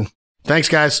 Christian. Thanks,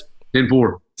 guys.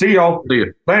 10-4. See y'all. See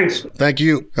you. Thanks. Thank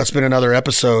you. That's been another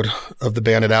episode of the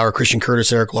Bandit Hour. Christian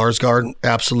Curtis, Eric Larsgaard.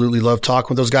 Absolutely love talking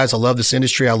with those guys. I love this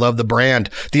industry. I love the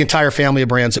brand. The entire family of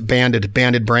brands at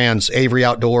Banded Brands, Avery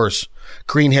Outdoors,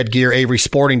 Greenhead Gear, Avery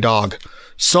Sporting Dog.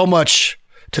 So much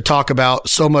to talk about,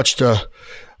 so much to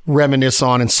reminisce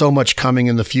on, and so much coming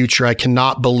in the future. I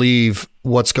cannot believe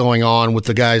what's going on with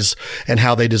the guys and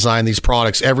how they design these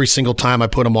products. Every single time I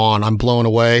put them on, I'm blown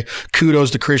away. Kudos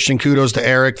to Christian. Kudos to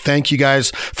Eric. Thank you guys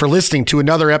for listening to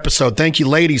another episode. Thank you,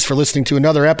 ladies, for listening to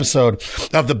another episode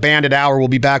of the Bandit Hour. We'll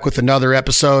be back with another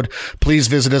episode. Please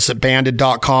visit us at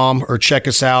banded.com or check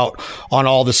us out on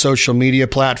all the social media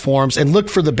platforms and look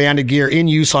for the Banded gear in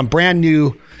use on brand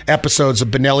new episodes of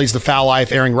Benelli's The Fowl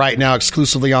Life, airing right now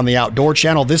exclusively on the Outdoor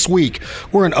Channel. This week,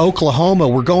 we're in Oklahoma.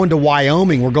 We're going to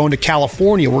Wyoming. We're going to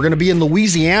California. We're going to be in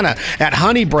Louisiana at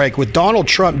Honey Break with Donald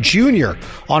Trump Jr.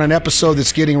 on an episode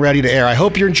that's getting ready to air. I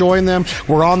hope you're enjoying them.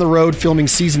 We're on the road filming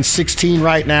season 16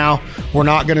 right now. We're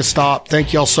not going to stop.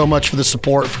 Thank you all so much for the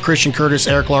support. For Christian Curtis,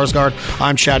 Eric Larsgaard,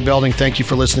 I'm Chad Belding. Thank you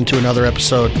for listening to another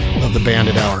episode of the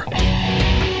Bandit Hour.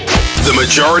 The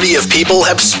majority of people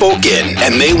have spoken,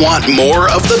 and they want more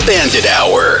of the Bandit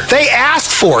Hour. They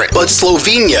asked for it. But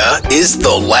Slovenia is the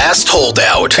last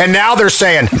holdout. And now they're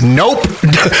saying, nope,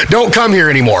 don't come here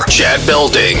anymore. Chad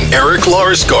Belding, Eric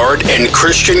Larsgaard, and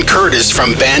Christian Curtis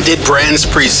from Bandit Brands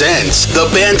presents The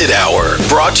Bandit Hour,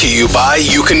 brought to you by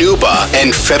Eukanuba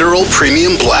and Federal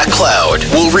Premium Black Cloud.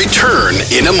 Will return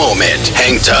in a moment.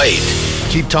 Hang tight.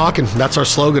 Keep talking. That's our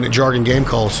slogan at Jargon Game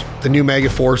Calls. The new Mega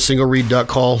 4 single reed duck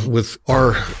call with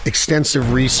our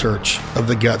extensive research of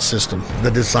the gut system,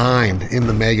 the design in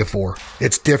the Mega 4.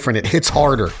 It's different. It hits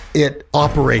harder. It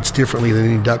operates differently than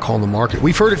any duck call in the market.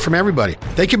 We've heard it from everybody.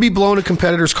 They could be blown a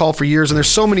competitor's call for years, and there's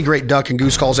so many great duck and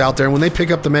goose calls out there. And when they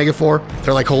pick up the Mega 4,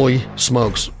 they're like, holy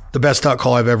smokes, the best duck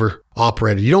call I've ever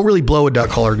operated. You don't really blow a duck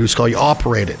call or goose call, you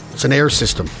operate it. It's an air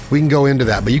system. We can go into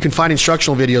that, but you can find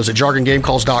instructional videos at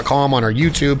jargongamecalls.com, on our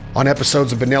YouTube, on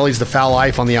episodes of Benelli's The Fowl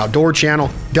Life on the Outdoor channel.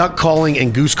 Duck calling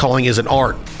and goose calling is an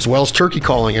art, as well as turkey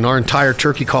calling, and our entire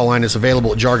turkey call line is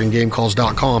available at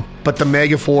jargongamecalls.com. But the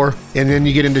Megaphore, and then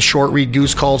you get into short reed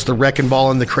goose calls, the Wrecking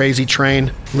Ball and the Crazy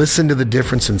Train. Listen to the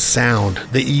difference in sound,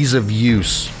 the ease of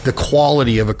use, the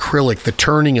quality of acrylic, the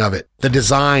turning of it, the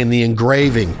design, the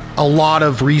engraving. A lot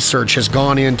of research has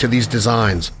gone into these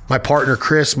designs. My partner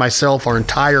Chris, myself, our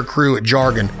entire crew at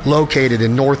Jargon, located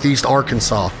in Northeast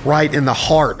Arkansas, right in the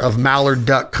heart of mallard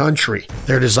duck country.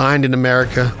 They're designed in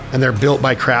America, and they're built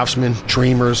by craftsmen,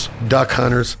 dreamers, duck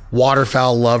hunters,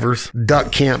 waterfowl lovers,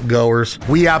 duck camp goers.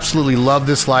 We absolutely love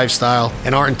this lifestyle,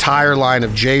 and our entire line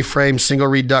of J-frame single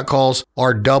reed duck calls,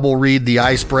 our double reed, the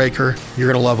Icebreaker,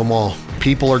 you're going to love them all.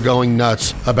 People are going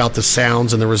nuts about the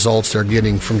sounds and the results they're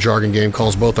getting from Jargon Game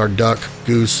Calls, both our duck,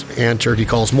 goose, and turkey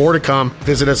calls. More to come.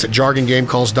 Visit us at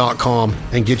jargongamecalls.com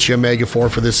and get you a Megaphore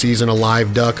for this season, a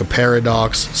live duck, a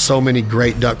Paradox. So many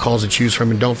great duck calls to choose from.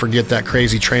 And don't forget that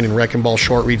Crazy Train and Wrecking Ball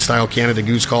short reed style Canada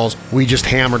goose calls. We just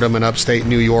hammered them in upstate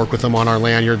New York with them on our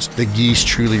lanyards. The geese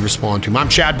truly respond to them. I'm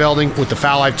Chad Belding with the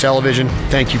Fowl Life Television.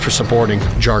 Thank you for supporting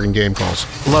Jargon Game Calls.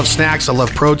 I love snacks. I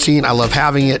love protein. I love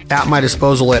having it at my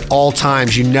disposal at all times.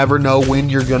 You never know when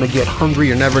you're going to get hungry.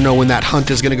 You never know when that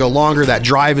hunt is going to go longer, that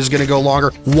drive is going to go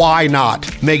longer. Why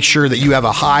not make sure that you have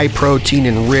a high protein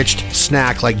enriched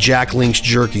snack like Jack Link's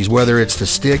jerkies, whether it's the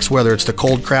sticks, whether it's the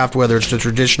cold craft, whether it's the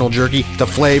traditional jerky, the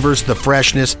flavors, the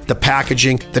freshness, the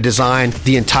packaging, the design,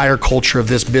 the entire culture of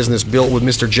this business built with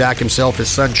Mr. Jack himself, his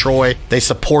son Troy. They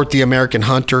support the American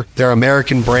hunter, their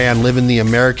American brand, living the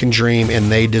American dream,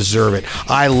 and they deserve it.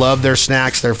 I love their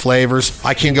snacks, their flavors.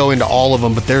 I can't go into all of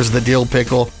them, but there's the dill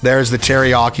pickle, there's the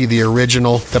teriyaki, the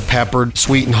original, the peppered,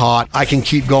 sweet and hot. I can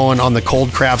keep going on the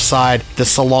cold craft side, the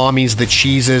salamis, the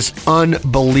cheeses.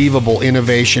 Unbelievable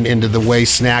innovation into the way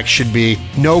snacks should be.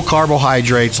 No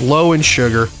carbohydrates, low in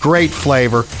sugar, great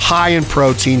flavor, high in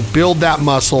protein. Build that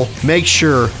muscle. Make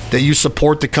sure that you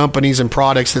support the companies and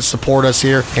products that support us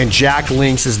here. And Jack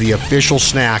Link's is the official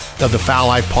snack of the Fowl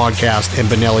Life podcast and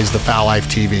Benelli's The Fowl Life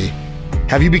TV.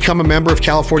 Have you become a member of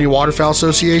California Waterfowl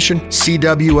Association?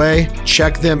 CWA?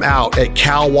 Check them out at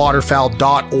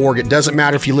calwaterfowl.org. It doesn't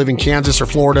matter if you live in Kansas or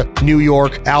Florida, New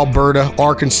York, Alberta,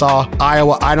 Arkansas,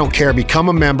 Iowa, I don't care. Become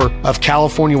a member of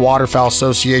California Waterfowl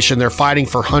Association. They're fighting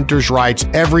for hunters' rights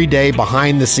every day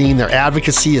behind the scene. Their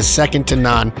advocacy is second to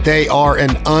none. They are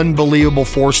an unbelievable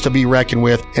force to be reckoned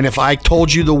with. And if I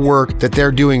told you the work that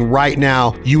they're doing right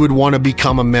now, you would want to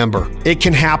become a member. It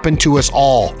can happen to us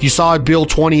all. You saw Bill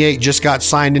 28 just got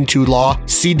signed into law.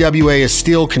 CWA is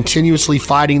still continuously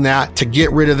fighting that to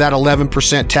get rid of that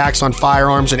 11% tax on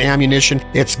firearms and ammunition.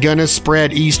 It's gonna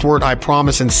spread eastward, I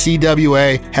promise, and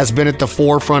CWA has been at the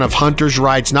forefront of hunters'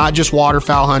 rights, not just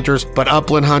waterfowl hunters, but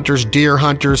upland hunters, deer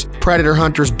hunters, predator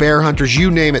hunters, bear hunters,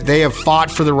 you name it. They have fought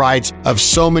for the rights of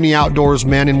so many outdoors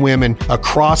men and women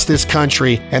across this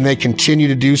country, and they continue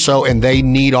to do so, and they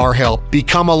need our help.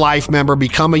 Become a life member,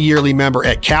 become a yearly member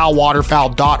at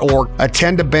calwaterfowl.org.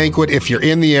 Attend a banquet if you're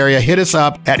in the area. Hit us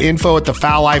up at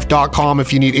info@thefowllife.com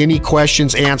if you need any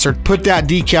questions answered. Put that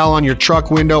decal on your truck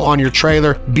window, on your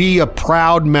trailer. Be a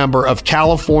proud member of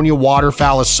California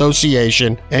Waterfowl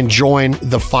Association and join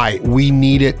the fight. We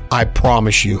need it, I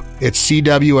promise you. It's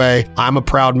CWA. I'm a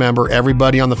proud member.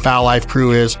 Everybody on the Fowl Life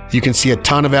crew is. You can see a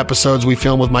ton of episodes we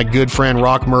filmed with my good friend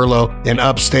Rock Merlo in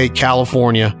upstate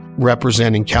California,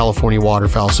 representing California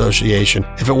Waterfowl Association.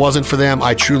 If it wasn't for them,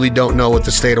 I truly don't know what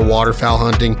the state of waterfowl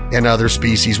hunting and other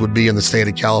species would be in the state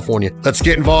of California. Let's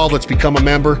get involved. Let's become a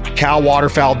member.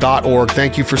 calwaterfowl.org.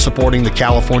 Thank you for supporting the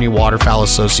California Waterfowl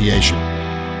Association.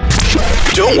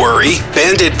 Don't worry,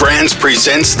 Bandit Brands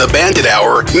presents The Bandit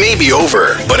Hour may be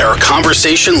over, but our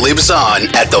conversation lives on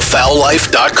at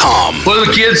thefowllife.com. What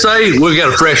do the kids say? We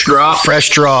got a fresh drop. Fresh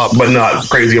drop. but not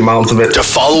crazy amounts of it. To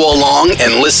follow along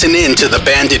and listen in to the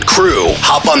Bandit crew,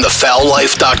 hop on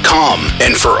thefowllife.com.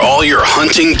 And for all your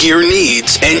hunting gear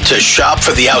needs and to shop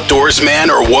for the outdoors man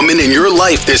or woman in your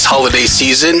life this holiday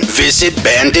season, visit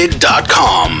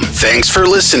bandit.com. Thanks for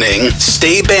listening,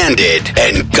 stay banded,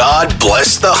 and God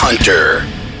bless the hunter.